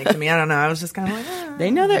seem authentic to me. I don't know. I was just kind of like,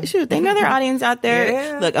 they know their audience out there.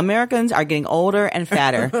 Yeah. Look, Americans are getting older and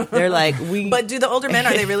fatter. They're like But do the older men,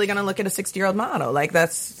 are they really going to look at a 60-year-old model? Like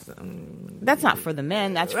that's not for the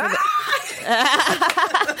men. That's for the.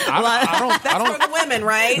 That's for the women,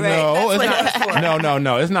 right? No,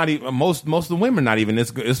 no. It's not even most of the women. Not even.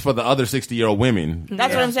 It's for the other 60-year-old women.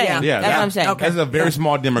 That's what I'm saying. Yeah, that's what I'm saying. Okay. That's a very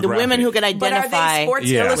small demographic. The women who can identify. But are they Sports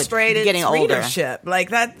Illustrated getting older? Readership like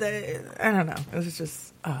that? I don't know. It was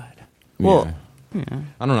just odd. Well, I don't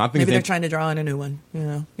know. I think maybe they're trying to draw in a new one. You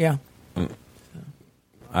know? Yeah.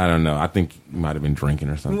 I don't know. I think you might have been drinking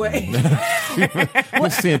or something. Wait. We're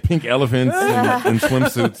seeing pink elephants and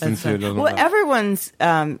swimsuits and shit. Well, everyone's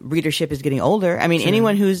readership is getting older. I mean,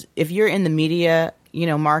 anyone if you're in the media,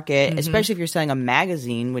 market, especially if you're selling a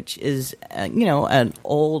magazine, which is, an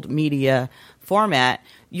old media format,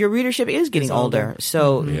 your readership is getting older.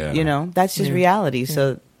 So, that's just reality. Yeah.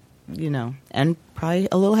 So, and probably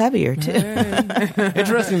a little heavier too.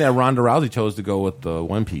 Interesting that Ronda Rousey chose to go with the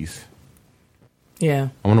one piece. Yeah.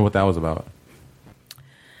 I wonder what that was about.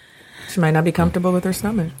 She might not be comfortable with her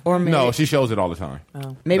stomach. Or maybe, no, she shows it all the time.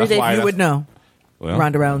 Oh. Maybe you would know. Well,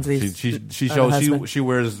 Ronda Rousey. She shows she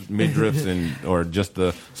wears midriffs or just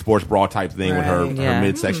the sports bra type thing with her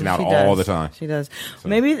midsection out all the time. She does. So.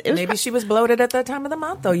 Maybe she was bloated at that time of the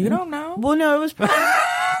month though. You don't know. Well, no, it was.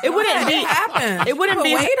 It wouldn't be. Happen. It wouldn't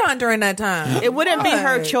be weight on during that time. It wouldn't be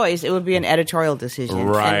her choice. It would be an editorial decision.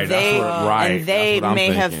 Right. And they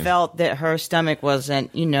may have felt that her stomach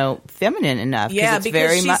wasn't, feminine enough. Yeah, it's because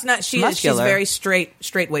very she's not. She's very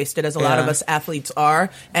straight waisted, as a lot of us athletes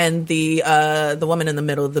are, and the woman in the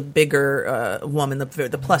middle, the bigger woman,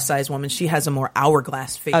 the plus size woman, she has a more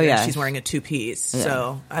hourglass figure. Oh, yeah. She's wearing a two-piece,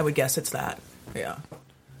 so I would guess it's that. Yeah.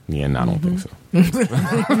 Yeah, no, I don't think so.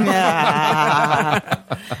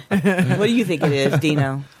 What do you think it is,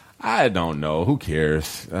 Dino? I don't know. Who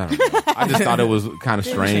cares? I don't know. I just thought it was kind of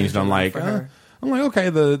strange. I'm like, okay,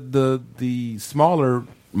 the smaller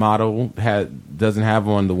model doesn't have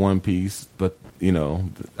on the one piece, but you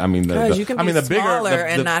can be the bigger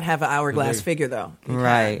and not have an hourglass figure though.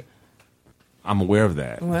 Right. I'm aware of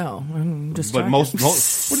that. Well, I'm just. But most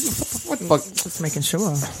what the fuck? Just making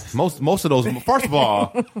sure. Most of those. First of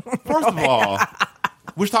all,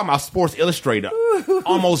 we're talking about Sports Illustrated.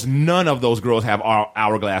 Almost none of those girls have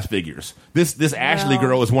hourglass figures. This Ashley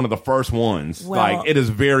girl is one of the first ones. Like, it is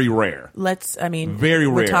very rare. Very rare.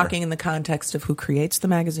 We're talking in the context of who creates the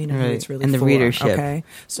magazine and who it's really and the for. Readership. Okay,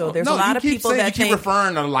 so there's a lot of people that keep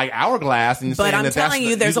referring to like hourglass and but saying I'm telling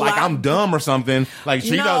you, there's a like lot. I'm dumb or something. Like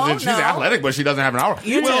she's athletic, but she doesn't have an hourglass.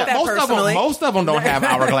 Most of them don't have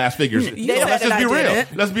hourglass figures. Let's just be real.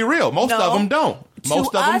 Let's be real. Most of them don't.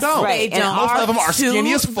 Most of them don't. Right. Most of them are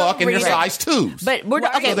skinny as fuck and they're size 2s. But we're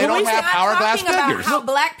so they don't have hourglass figures. About how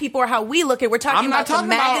black people or how we look at. We're talking about the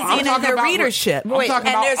magazine and their readership. I'm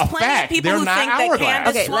talking about there's plenty of people who think that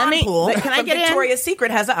Candace Swanpool from Victoria's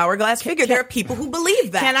Secret has an hourglass figure. There are people who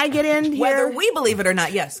believe that. Can I get in here? Whether we believe it or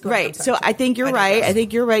not, yes. Right. So I think you're right. I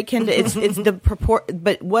think you're right, Kenda. It's the purport.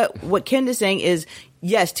 But what Kenda's saying is,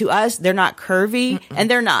 yes, to us they're not curvy, and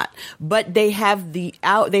they're not, but they have the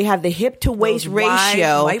hip to waist ratio.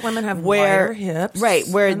 White women have wider hips, right?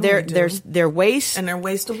 Where their waist and their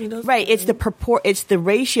waist will be those. Right. It's it's the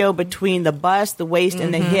ratio between the bust, the waist,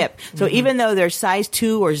 and the hip. So even though they're size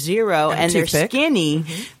 2 or 0 and they're skinny,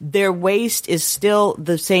 their waist is still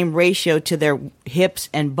the same ratio to their hips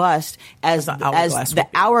and bust as the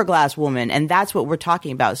hourglass woman, and that's what we're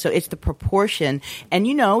talking about. So it's the proportion, and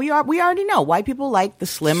we already know white people like the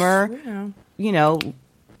slimmer,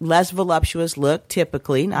 less voluptuous look,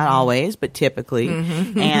 typically, not always, but typically.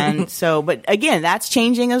 And so, but again, that's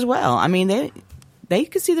changing as well. I mean, they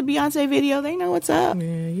could see the Beyonce video. They know what's up.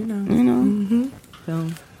 Yeah, you know. So.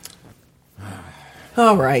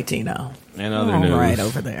 All right, Dino. And other news. All right,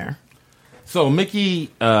 over there. So Miki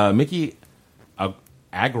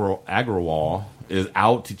Agrawal is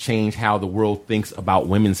out to change how the world thinks about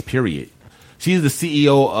women's period. She's the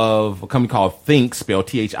CEO of a company called THINX, spelled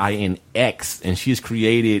THINX, and she's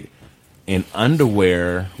created an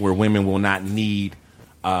underwear where women will not need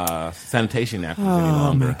sanitation napkins any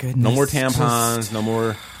longer. My goodness. No more tampons, no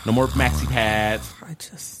more maxi pads.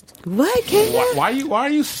 What? Why are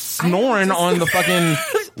you snoring on the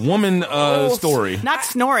fucking woman story? Not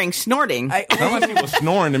snoring, snorting. Some people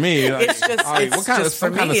snoring to me. It's just, what kind of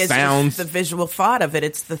for me, it's sounds? Just the visual thought of it.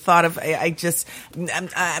 It's the thought of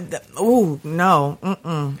no.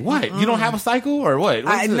 What? You don't have a cycle or what?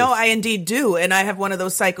 No, I indeed do, and I have one of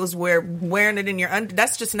those cycles where wearing it in your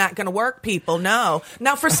that's just not going to work, people. No.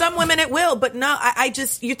 Now for some women it will, but no. I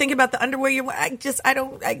just you think about the underwear you're.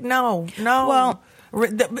 No. Well.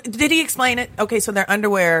 Did he explain it? Okay, so they're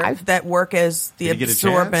underwear that work as the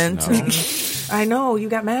absorbent. No. I know you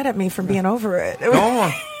got mad at me for being over it. Go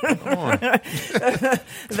on.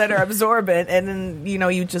 That are absorbent, and then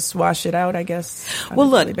you just wash it out, I guess. Well,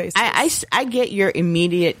 look, I get your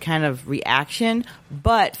immediate kind of reaction,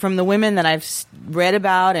 but from the women that I've read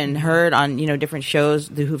about and heard on different shows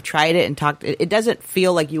who've tried it and talked, it doesn't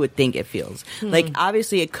feel like you would think it feels. Like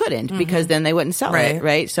obviously it couldn't because then they wouldn't sell it,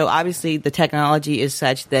 right? So obviously the technology is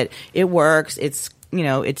such that it works. It's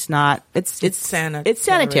it's not. It's sanitary. It's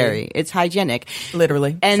sanitary. It's hygienic.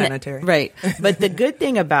 Literally and sanitary. Right. But the good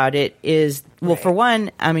thing about it is, well, for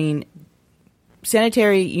one, I mean,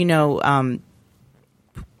 sanitary.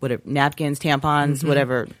 Whatever, napkins, tampons,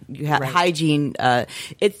 whatever you have, hygiene.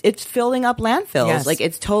 It's filling up landfills. Yes. Like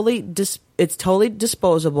it's totally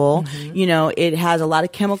disposable. It has a lot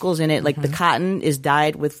of chemicals in it. Like the cotton is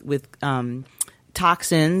dyed with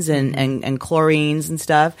toxins and chlorines and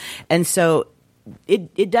stuff, and so.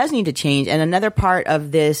 It does need to change. And another part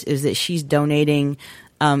of this is that she's donating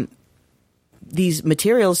these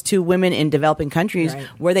materials to women in developing countries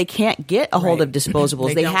where they can't get a hold of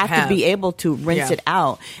disposables. They have to be able to rinse it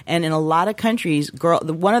out. And in a lot of countries,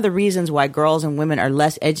 one of the reasons why girls and women are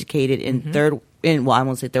less educated in I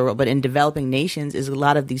won't say third world, but in developing nations is a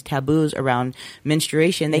lot of these taboos around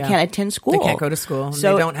menstruation. They can't attend school. They can't go to school.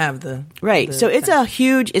 So they don't have the so it's a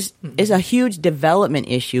huge development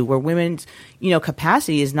issue where women's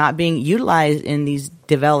capacity is not being utilized in these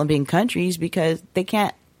developing countries because they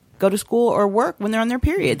can't go to school or work when they're on their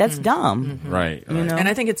period. That's dumb. Right. And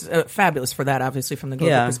I think it's fabulous for that, obviously, from the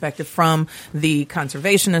global perspective, from the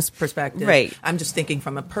conservationist perspective. Right. I'm just thinking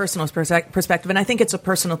from a personal perspective. And I think it's a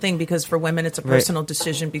personal thing because for women, it's a personal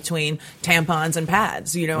decision between tampons and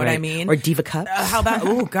pads. You know what I mean? Or Diva cups. How about,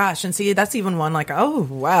 oh, gosh. And see, that's even one like, oh,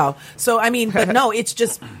 wow. So, I mean, but no, it's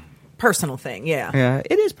just personal thing. Yeah,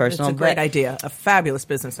 it is personal. It's a great idea, a fabulous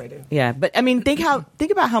business idea. Yeah, but I mean, think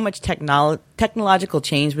about how much technological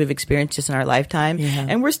change we've experienced just in our lifetime,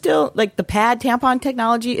 and we're still like the pad tampon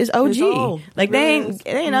technology is OG. It's old. Like they ain't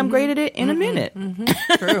upgraded it in a minute.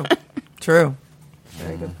 True.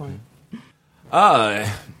 Very good point.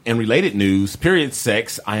 In related news, period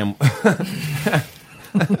sex.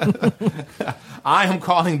 I am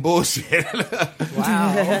calling bullshit.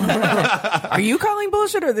 Wow. Are you calling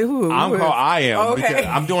bullshit or who? I am. Okay. Because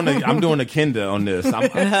I'm doing a Kenda on this.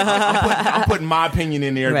 I'm putting my opinion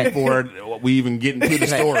in there before we even get into the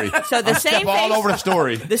story. So the same face, all over the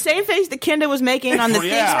story. The same face that Kenda was making on the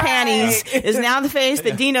THINX panties is now the face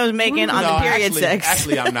that Dino's making on the period sex.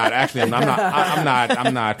 Actually, I'm not. I'm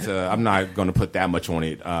not going to put that much on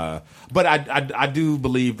it. But I do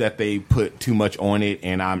believe that they put too much on it,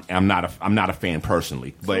 and I'm not a fan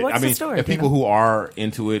personally. But what's I mean, the story, if people who are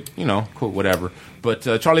into it, cool, whatever. But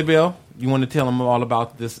Charlie Bell, you want to tell them all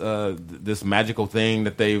about this magical thing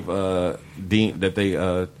that they've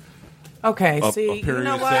Okay, see, you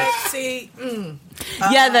know what? Sex. See,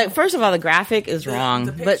 first of all, the graphic is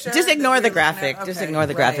wrong, but just ignore the graphic. Just ignore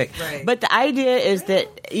the graphic. Right. But the idea is that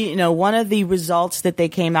one of the results that they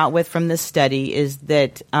came out with from this study is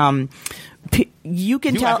that you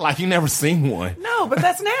can tell. Act like you never seen one. No, but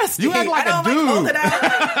that's nasty. You act like a dude. Hold it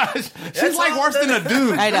out. She's like worse than a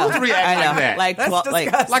dude. I know. Dudes react like that. That's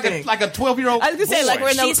disgusting. Like a 12-year-old. I was gonna say, like we're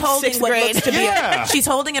in the she's holding 6th what grade. looks to be she's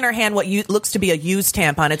holding in her hand what looks to be a used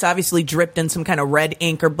tampon. It's obviously dripped in some kind of red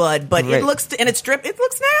ink or blood, but it looks it's dripped. It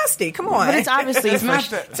looks nasty. Come on, but it's obviously it's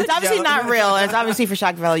obviously not real, and it's obviously for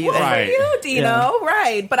shock value. Right. For you, Dino,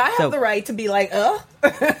 right? But I have the right to be like,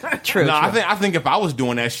 True. No, I think if I was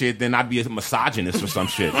doing that shit, then I'd be massaging misogynist or some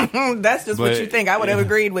shit. That's just what But- you think. I would have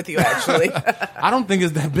agreed with you, actually. I don't think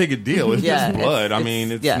it's that big a deal. It's Yeah, just blood. it's- I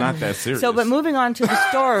mean, it's yeah. not that serious. So, but moving on to the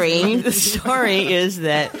story, the story is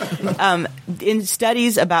that in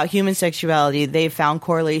studies about human sexuality, they found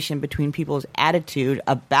correlation between people's attitude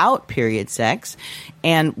about period sex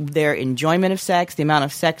and their enjoyment of sex, the amount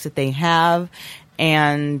of sex that they have,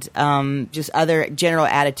 and just other general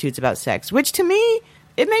attitudes about sex, which to me,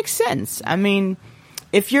 it makes sense. I mean,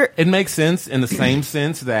 it makes sense in the same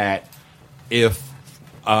sense that if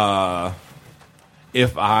I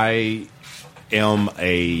am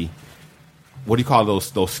a, what do you call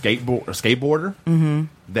those skateboarder,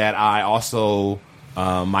 that I also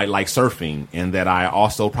might like surfing, and that I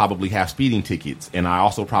also probably have speeding tickets, and I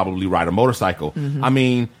also probably ride a motorcycle. I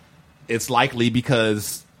mean, it's likely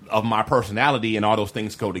because of my personality and all those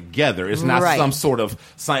things go together. It's not Right. some sort of,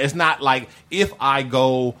 it's not like if I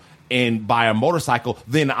go and buy a motorcycle,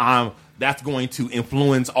 then that's going to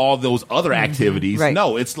influence all those other activities. Right.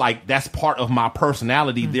 No, it's like that's part of my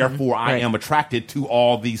personality. Therefore, I am attracted to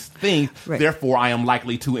all these things. Right. Therefore, I am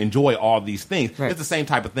likely to enjoy all these things. Right. It's the same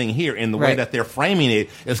type of thing here. And the way Right. that they're framing it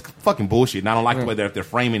is fucking bullshit. And I don't like the way that they're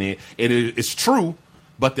framing it. It's true,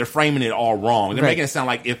 but they're framing it all wrong. They're Right. making it sound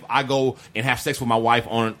like if I go and have sex with my wife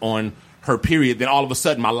on her period, then all of a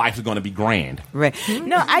sudden my life is going to be grand. Right.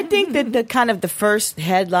 No, I think that the first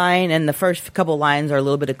headline and the first couple lines are a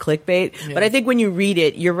little bit of clickbait. But I think when you read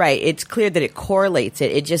it, you're right. It's clear that it correlates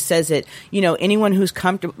it. It just says that, anyone who's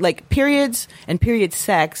comfortable, like periods and period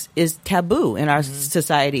sex is taboo in our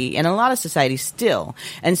society and a lot of societies still.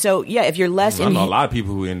 And so, yeah, if you're less I know a lot of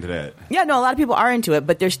people who are into that. Yeah, no, a lot of people are into it,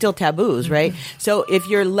 but there's still taboos, right? So if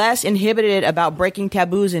you're less inhibited about breaking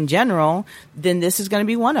taboos in general, then this is going to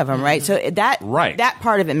be one of them, right? So that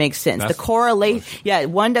part of it makes sense. The correlate,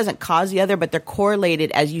 one doesn't cause the other, but they're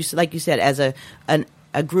correlated like you said, as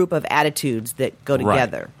a group of attitudes that go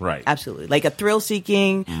together. Right. Absolutely. Like a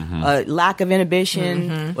thrill-seeking, lack of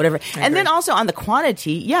inhibition, whatever. And then also on the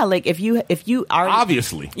quantity, like if you are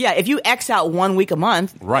obviously, if you X out 1 week a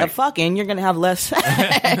month of fucking, you're going to have less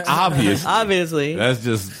sex. Obviously. That's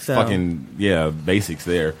just fucking, basics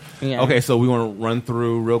there. Yeah. Okay, so we want to run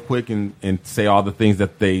through real quick and say all the things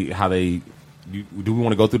that do we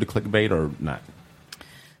want to go through the clickbait or not?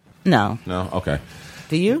 No. No? Okay.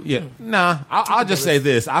 Do you? Yeah. Nah, I'll just say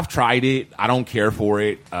this. I've tried it. I don't care for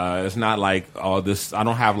it. It's not like this. I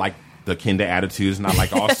don't have like the Kinder attitude. It's not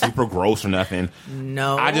like all super gross or nothing.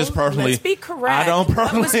 No, I just personally. Let's be correct. I don't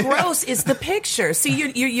personally. What was gross is the picture.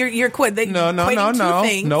 See, you're quitting.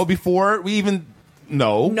 No. Before we even.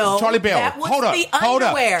 No, Charlie Bell. That was Hold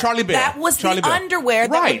up. Charlie Bell. That was Charlie the Bell. underwear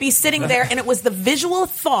that would be sitting there, and it was the visual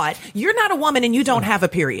thought. You're not a woman, and you don't have a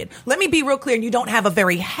period. Let me be real clear. You don't have a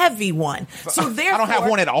very heavy one, so therefore I don't have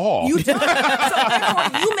one at all. You don't. So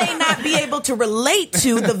therefore, you may not be able to relate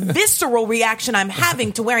to the visceral reaction I'm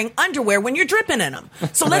having to wearing underwear when you're dripping in them.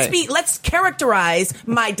 So let's characterize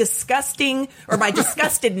my disgusting or my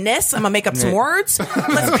disgustedness. I'm gonna make up some words.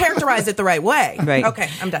 Let's characterize it the right way. Right. Okay,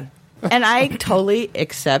 I'm done. And I totally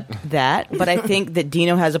accept that, but I think that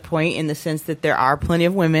Dino has a point in the sense that there are plenty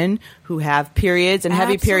of women who have periods and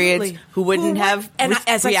heavy periods who wouldn't have and as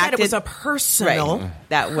I said, reacted it was a personal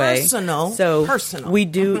that way. Personal. We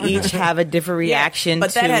do each have a different reaction,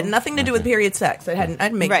 but that had nothing to do with period sex.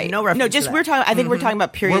 I'd make no reference. No, just to that. we're talking. I think we're talking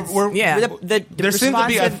about periods. There seems to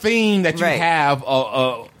be a theme that you have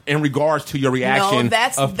in regards to your reaction.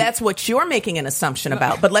 No, that's what you're making an assumption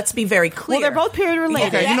about. But let's be very clear. Well, they're both period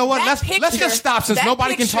related. Okay, you know what? Let's just stop since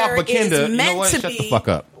nobody can talk but Kenda. You know what? Shut the fuck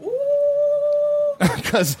up.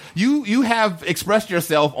 Because you have expressed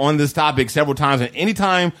yourself on this topic several times, and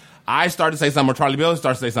anytime I start to say something or Charlie Bill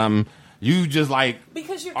starts to say something, you just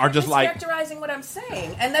because you're are just characterizing what I'm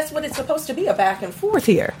saying, and that's what it's supposed to be, a back and forth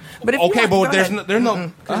here. But if okay, you but there's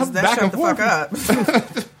no back and forth. Fuck up.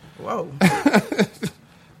 Whoa.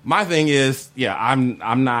 My thing is,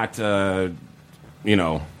 I'm not,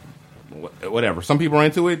 whatever. Some people are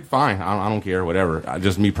into it, fine. I don't care, whatever.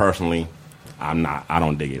 Just me personally, I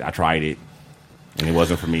don't dig it. I tried it, and it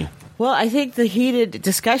wasn't for me. Well, I think the heated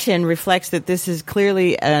discussion reflects that this is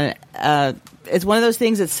clearly it's one of those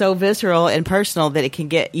things that's so visceral and personal that it can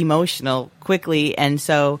get emotional quickly, and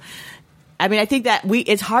so. I mean, I think that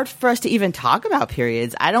it's hard for us to even talk about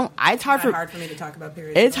periods. It's hard for me to talk about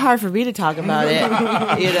periods. It's hard for me to talk about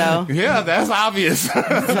it, Yeah, that's obvious.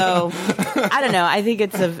 So, I don't know. I think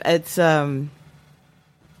it's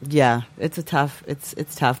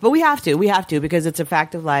tough. But we have to because it's a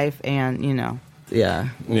fact of life and, Yeah.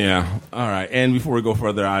 Yeah. All right. And before we go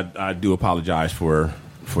further, I do apologize for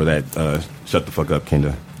that shut the fuck up,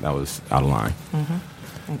 Kenda. That was out of line. Mm-hmm.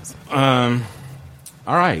 Thanks.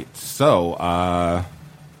 All right, so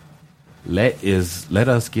let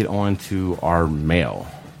us get on to our mail.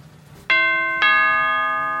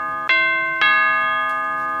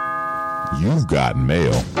 You've got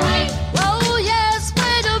mail. Oh, yes,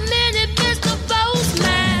 wait a minute, Mr.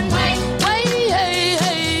 Postman. Wait,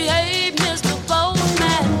 hey, Mr.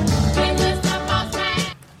 Postman. Hey, Mr.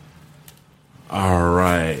 Postman. All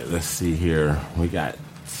right, let's see here. We got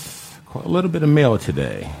quite a little bit of mail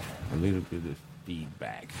today. A little bit of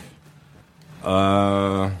feedback.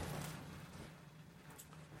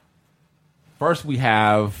 First, we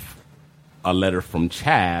have a letter from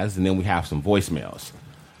Chaz, and then we have some voicemails.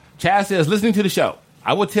 Chaz says, listening to the show,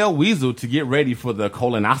 I would tell Weasel to get ready for the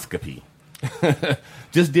colonoscopy.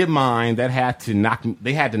 Just did mine. They had to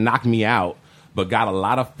knock me out, but got a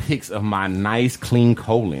lot of pics of my nice, clean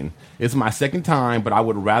colon. It's my second time, but I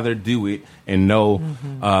would rather do it and know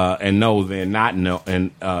than not know,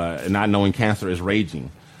 and not knowing cancer is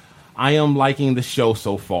raging. I am liking the show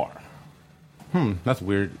so far. That's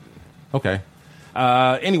weird. Okay.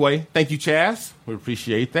 Anyway, thank you, Chaz. We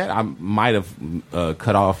appreciate that. I might have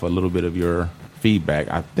cut off a little bit of your feedback.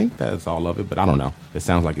 I think that's all of it, but I don't know. It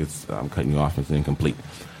sounds like I'm cutting you off. It's incomplete.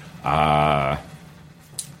 And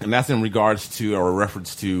that's in regards to or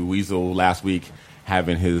reference to Weasel last week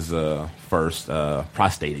having his first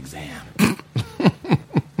prostate exam.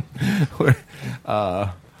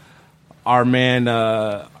 Our man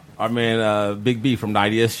Big B from the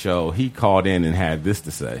IDS show, he called in and had this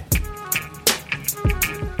to say.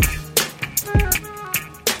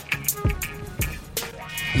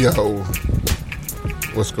 Yo,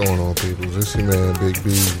 what's going on, people? This your man Big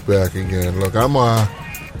B back again. Look, I'm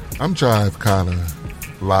jive kind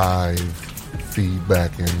of live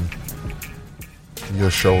feedbacking your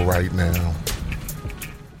show right now.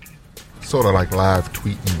 Sort of like live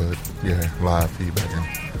tweeting, but yeah, live feedbacking.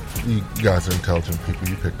 You guys are intelligent people.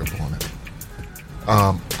 You picked up on it.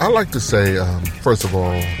 I'd like to say, first of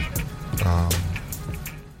all,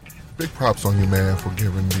 big props on you, man, for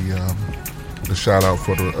giving the shout out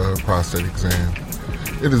for the prostate exam.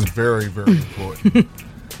 It is very, very important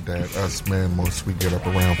that us men, once we get up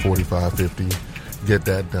around 45, 50, get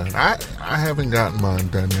that done. I haven't gotten mine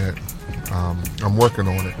done yet. I'm working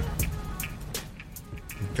on it.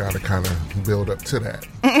 Got to kind of build up to that.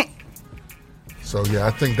 So yeah,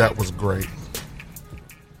 I think that was great.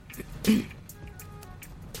 There's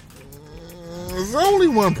only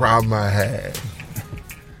one problem I had.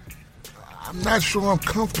 I'm not sure I'm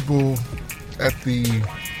comfortable at the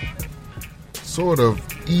sort of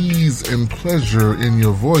ease and pleasure in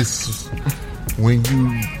your voice when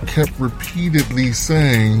you kept repeatedly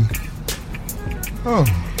saying, oh,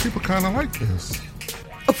 people kind of like this.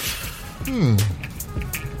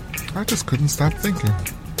 I just couldn't stop thinking,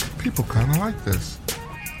 people kind of like this.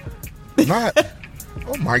 Not,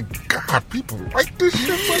 oh my God, people like this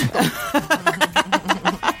shit.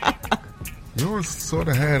 Yours sort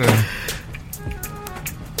of had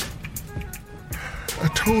a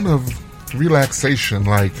tone of relaxation,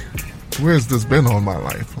 like, where's this been all my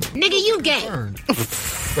life? Nigga, you gay.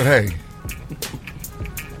 But hey,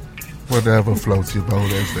 whatever floats your boat,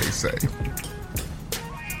 as they say.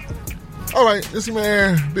 All right, this is my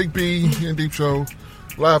man, Big B, here in Deep Show,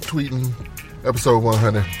 live tweeting, episode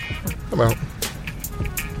 100. I'm out.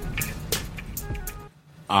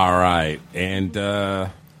 All right, and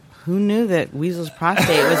who knew that Weasel's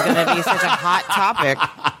prostate was going to be such a hot topic?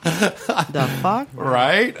 The fuck?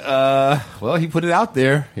 Right. Well, he put it out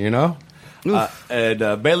there, you know.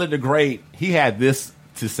 And Baylor the Great, he had this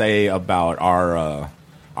to say about our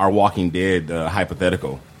Walking Dead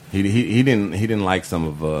hypothetical. He didn't like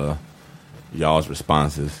some of y'all's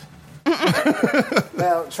responses.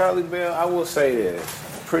 Now, Charlie Bell, I will say this.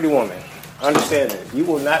 Pretty woman, understand this. You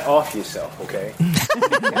will not off yourself, okay? You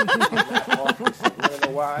not off yourself. You don't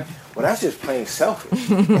know why? Well, that's just plain selfish.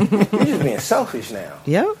 You're just being selfish now.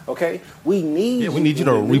 Yeah. Okay? We need you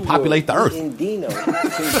to repopulate the earth. In Dino, look,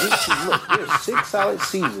 there's 6 solid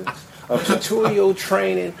seasons of tutorial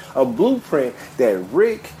training, a blueprint that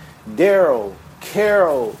Rick, Daryl,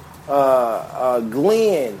 Carol,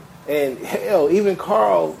 Glenn, and hell, even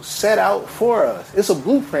Carl set out for us. It's a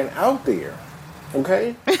blueprint out there.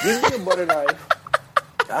 Okay? Give me a butter knife.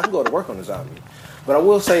 I can go to work on the zombie. But I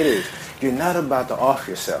will say this. You're not about to off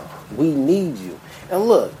yourself. We need you. And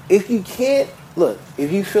look, if you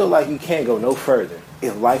feel like you can't go no further,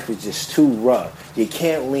 if life is just too rough, you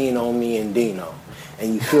can't lean on me and Dino,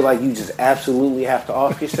 and you feel like you just absolutely have to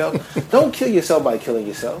off yourself, don't kill yourself by killing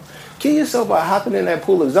yourself. Kill yourself by hopping in that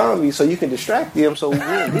pool of zombies so you can distract them. So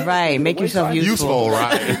right, make yourself useful.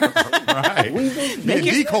 Right. Make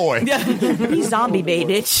yourself decoy. Be zombie bait,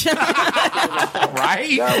 bitch.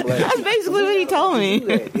 Right? That's basically what he told me.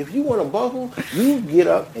 If you want to buckle, you get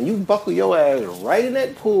up and you buckle your ass right in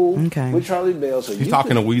that pool with Charlie Bell. So He's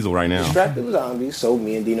talking to Weasel right now. Distract the zombies so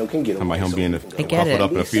me and Dino can get them. About him being it.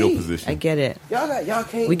 up in a fetal position. I get it. Y'all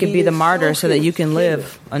can't. We could be the martyr so that you can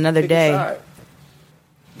live another day.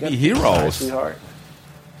 Be heroes. Sweetheart.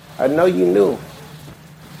 I know you knew,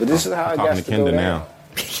 but this is how I got Talking to Kendra now.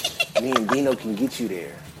 Me and Dino can get you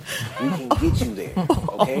there. We can get you there,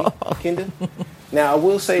 okay, Kendra? Now, I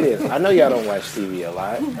will say this. I know y'all don't watch TV a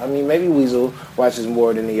lot. I mean, maybe Weasel watches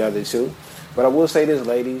more than the other two. But I will say this,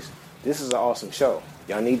 ladies. This is an awesome show.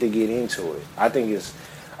 Y'all need to get into it. I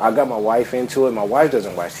got my wife into it. My wife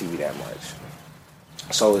doesn't watch TV that much.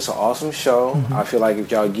 So it's an awesome show. Mm-hmm. I feel like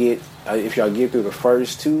if y'all get through the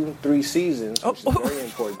first 2-3 seasons, which is very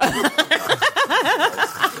important,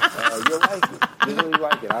 you'll like it. You really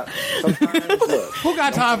like it. Sometimes, look, who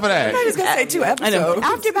got time for that? I was going to say 2 episodes. I know.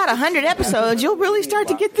 After about 100 episodes, you'll really start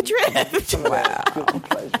to get the drift. Wow.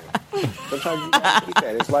 Sometimes you gotta get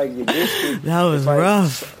that. It's like your biscuit. That was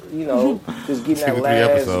rough. You know, just getting that 2 or 3 last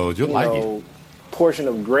episodes. You'll like it. Portion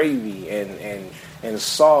of gravy and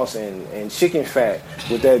sauce and chicken fat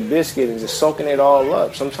with that biscuit and just soaking it all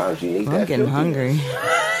up. Sometimes you need that. I'm getting hungry.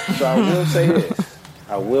 So I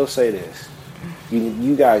will say this.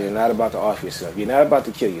 You guys are not about to off yourself. You're not about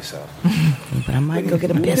to kill yourself. But I might go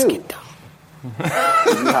get a biscuit, though. You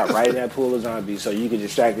hop right in that pool of zombies so you can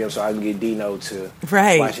distract them so I can get Dino to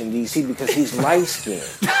watching DC because he's light skinned.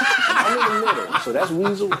 I'm in the middle. So that's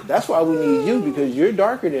Weasel. That's why we need you because you're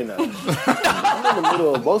darker than us. I'm in the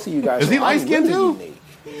middle of both of you guys. Is he light skinned too? Unique.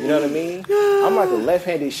 You know what I mean? I'm like a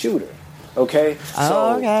left-handed shooter. Okay?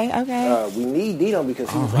 Oh, okay. We need Dino because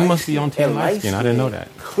he's he must be on team light skin. I didn't know that.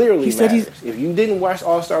 Clearly matters. If you didn't watch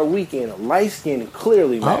All-Star Weekend, light skin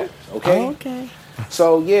clearly matters. Okay? Oh, okay.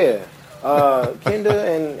 So, yeah.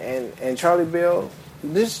 Kendra and Charlie Bell,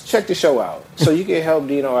 just check the show out so you can help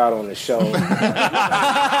Dino out on the show. You,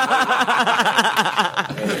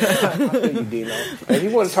 Dino. And if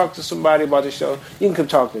you want to talk to somebody about the show, you can come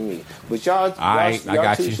talk to me. But y'all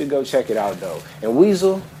two should go check it out though. And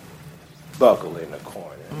Weasel, buckle in the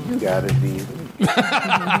corner. You gotta be.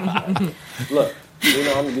 Look,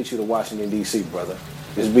 Dino, I'm gonna get you to Washington D.C., brother.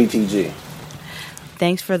 It's BTG.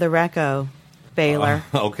 Thanks for the reco, Baylor.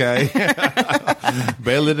 Okay.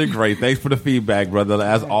 Baylor did great. Thanks for the feedback, brother.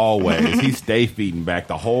 As always, he stay feeding back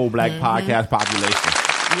the whole black podcast population.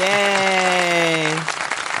 Yay.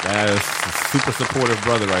 That is a super supportive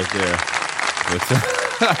brother right there.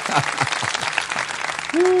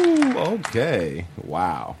 Woo, okay.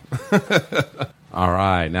 Wow. All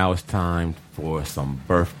right. Now it's time for some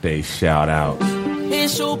birthday shout outs.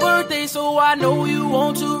 It's your birthday, so I know you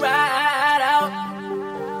want to ride out.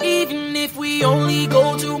 Even if we only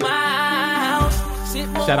go to my house.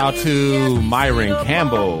 Shout out to Myron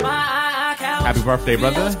Campbell. Happy birthday,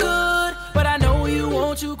 brother. Good, but I know you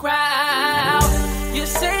want to cry out. You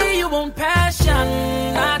say you want passion.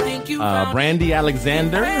 I think you Brandy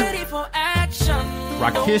Alexander. ready for action.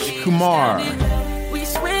 Rakesh Kumar. We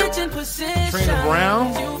switch in positions. Trina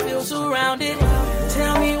Brown. You feel surrounded.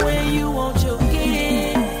 Tell me where you want your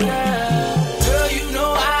gift, girl.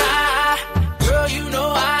 Girl, you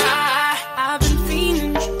know I've been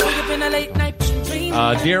fiending. Wake up in a late night dreaming.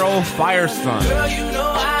 Daryl Fireson. Girl, you know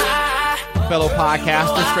fellow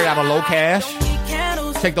podcaster, straight out of Low Cash.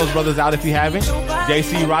 Check those brothers out if you haven't.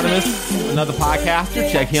 JC Rodimus, another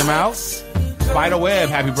podcaster. Check him out. Spider Web,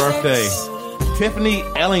 happy birthday. Tiffany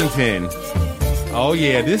Ellington. Oh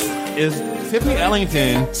yeah, Tiffany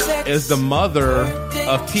Ellington is the mother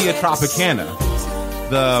of Tia Tropicana,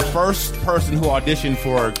 the first person who auditioned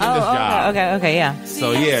for Kenda's job. Okay, yeah.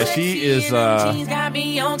 So yeah, she is. So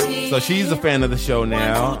she's a fan of the show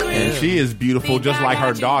now, and she is beautiful, just like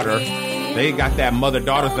her daughter. They got that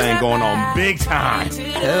mother-daughter thing going on big time.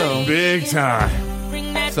 Oh. Big time.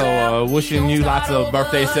 So wishing you lots of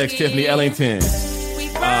birthday sex, Tiffany Ellington.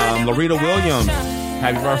 Loretta Williams,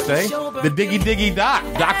 happy birthday. The Diggy Diggy Doc,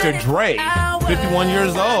 Dr. Dre, 51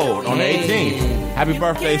 years old on the 18th. Happy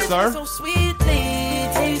birthday, sir.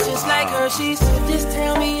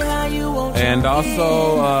 And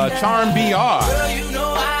also Charm BR.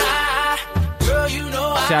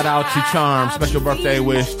 Shout out to Charm. Special birthday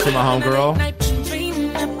wish to my homegirl.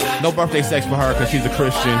 No birthday sex for her because she's a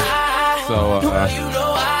Christian. So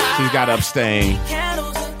she's got to abstain.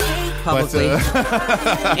 Publicly.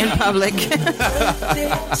 In public.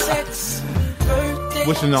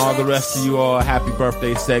 Wishing all the rest of you all a happy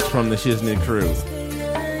birthday sex from the Shiznit crew.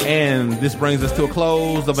 And this brings us to a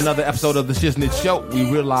close of another episode of the Shiznit Show. We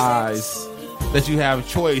realize that you have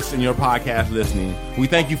choice in your podcast listening. We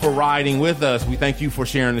thank you for riding with us. We thank you for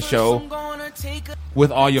sharing the show with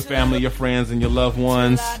all your family, your friends, and your loved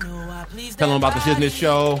ones. Tell them about the Shiznit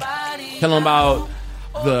Show. Tell them about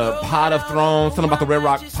the Pod of Thrones. Tell them about the Red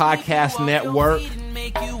Rock Podcast Network.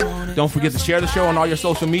 Don't forget to share the show on all your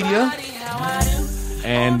social media.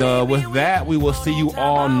 And with that, we will see you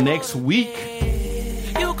all next week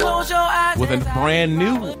with a brand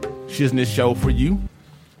new Shiznit Show for you.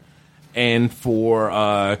 And for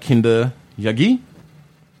Kenda Yagi,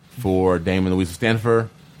 for Damon Louisa Stanford,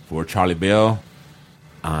 for Charlie Bell,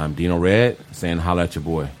 I'm Dino Red saying holla at your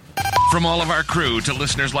boy. From all of our crew to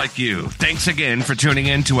listeners like you, thanks again for tuning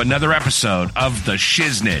in to another episode of The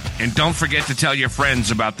Shiznit. And don't forget to tell your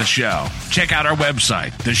friends about the show. Check out our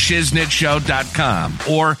website, theshiznitshow.com,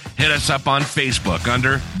 or hit us up on Facebook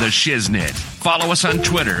under The Shiznit. Follow us on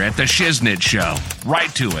Twitter at The Shiznit Show.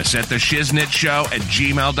 Write to us at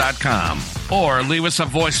theshiznitshow@gmail.com, or leave us a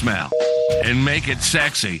voicemail and make it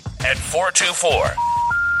sexy at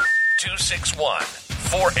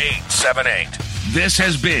 424-261-4878. This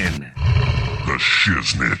has been The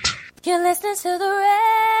Shiznit. You're listening to the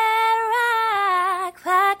Red Rock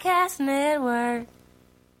Podcast Network.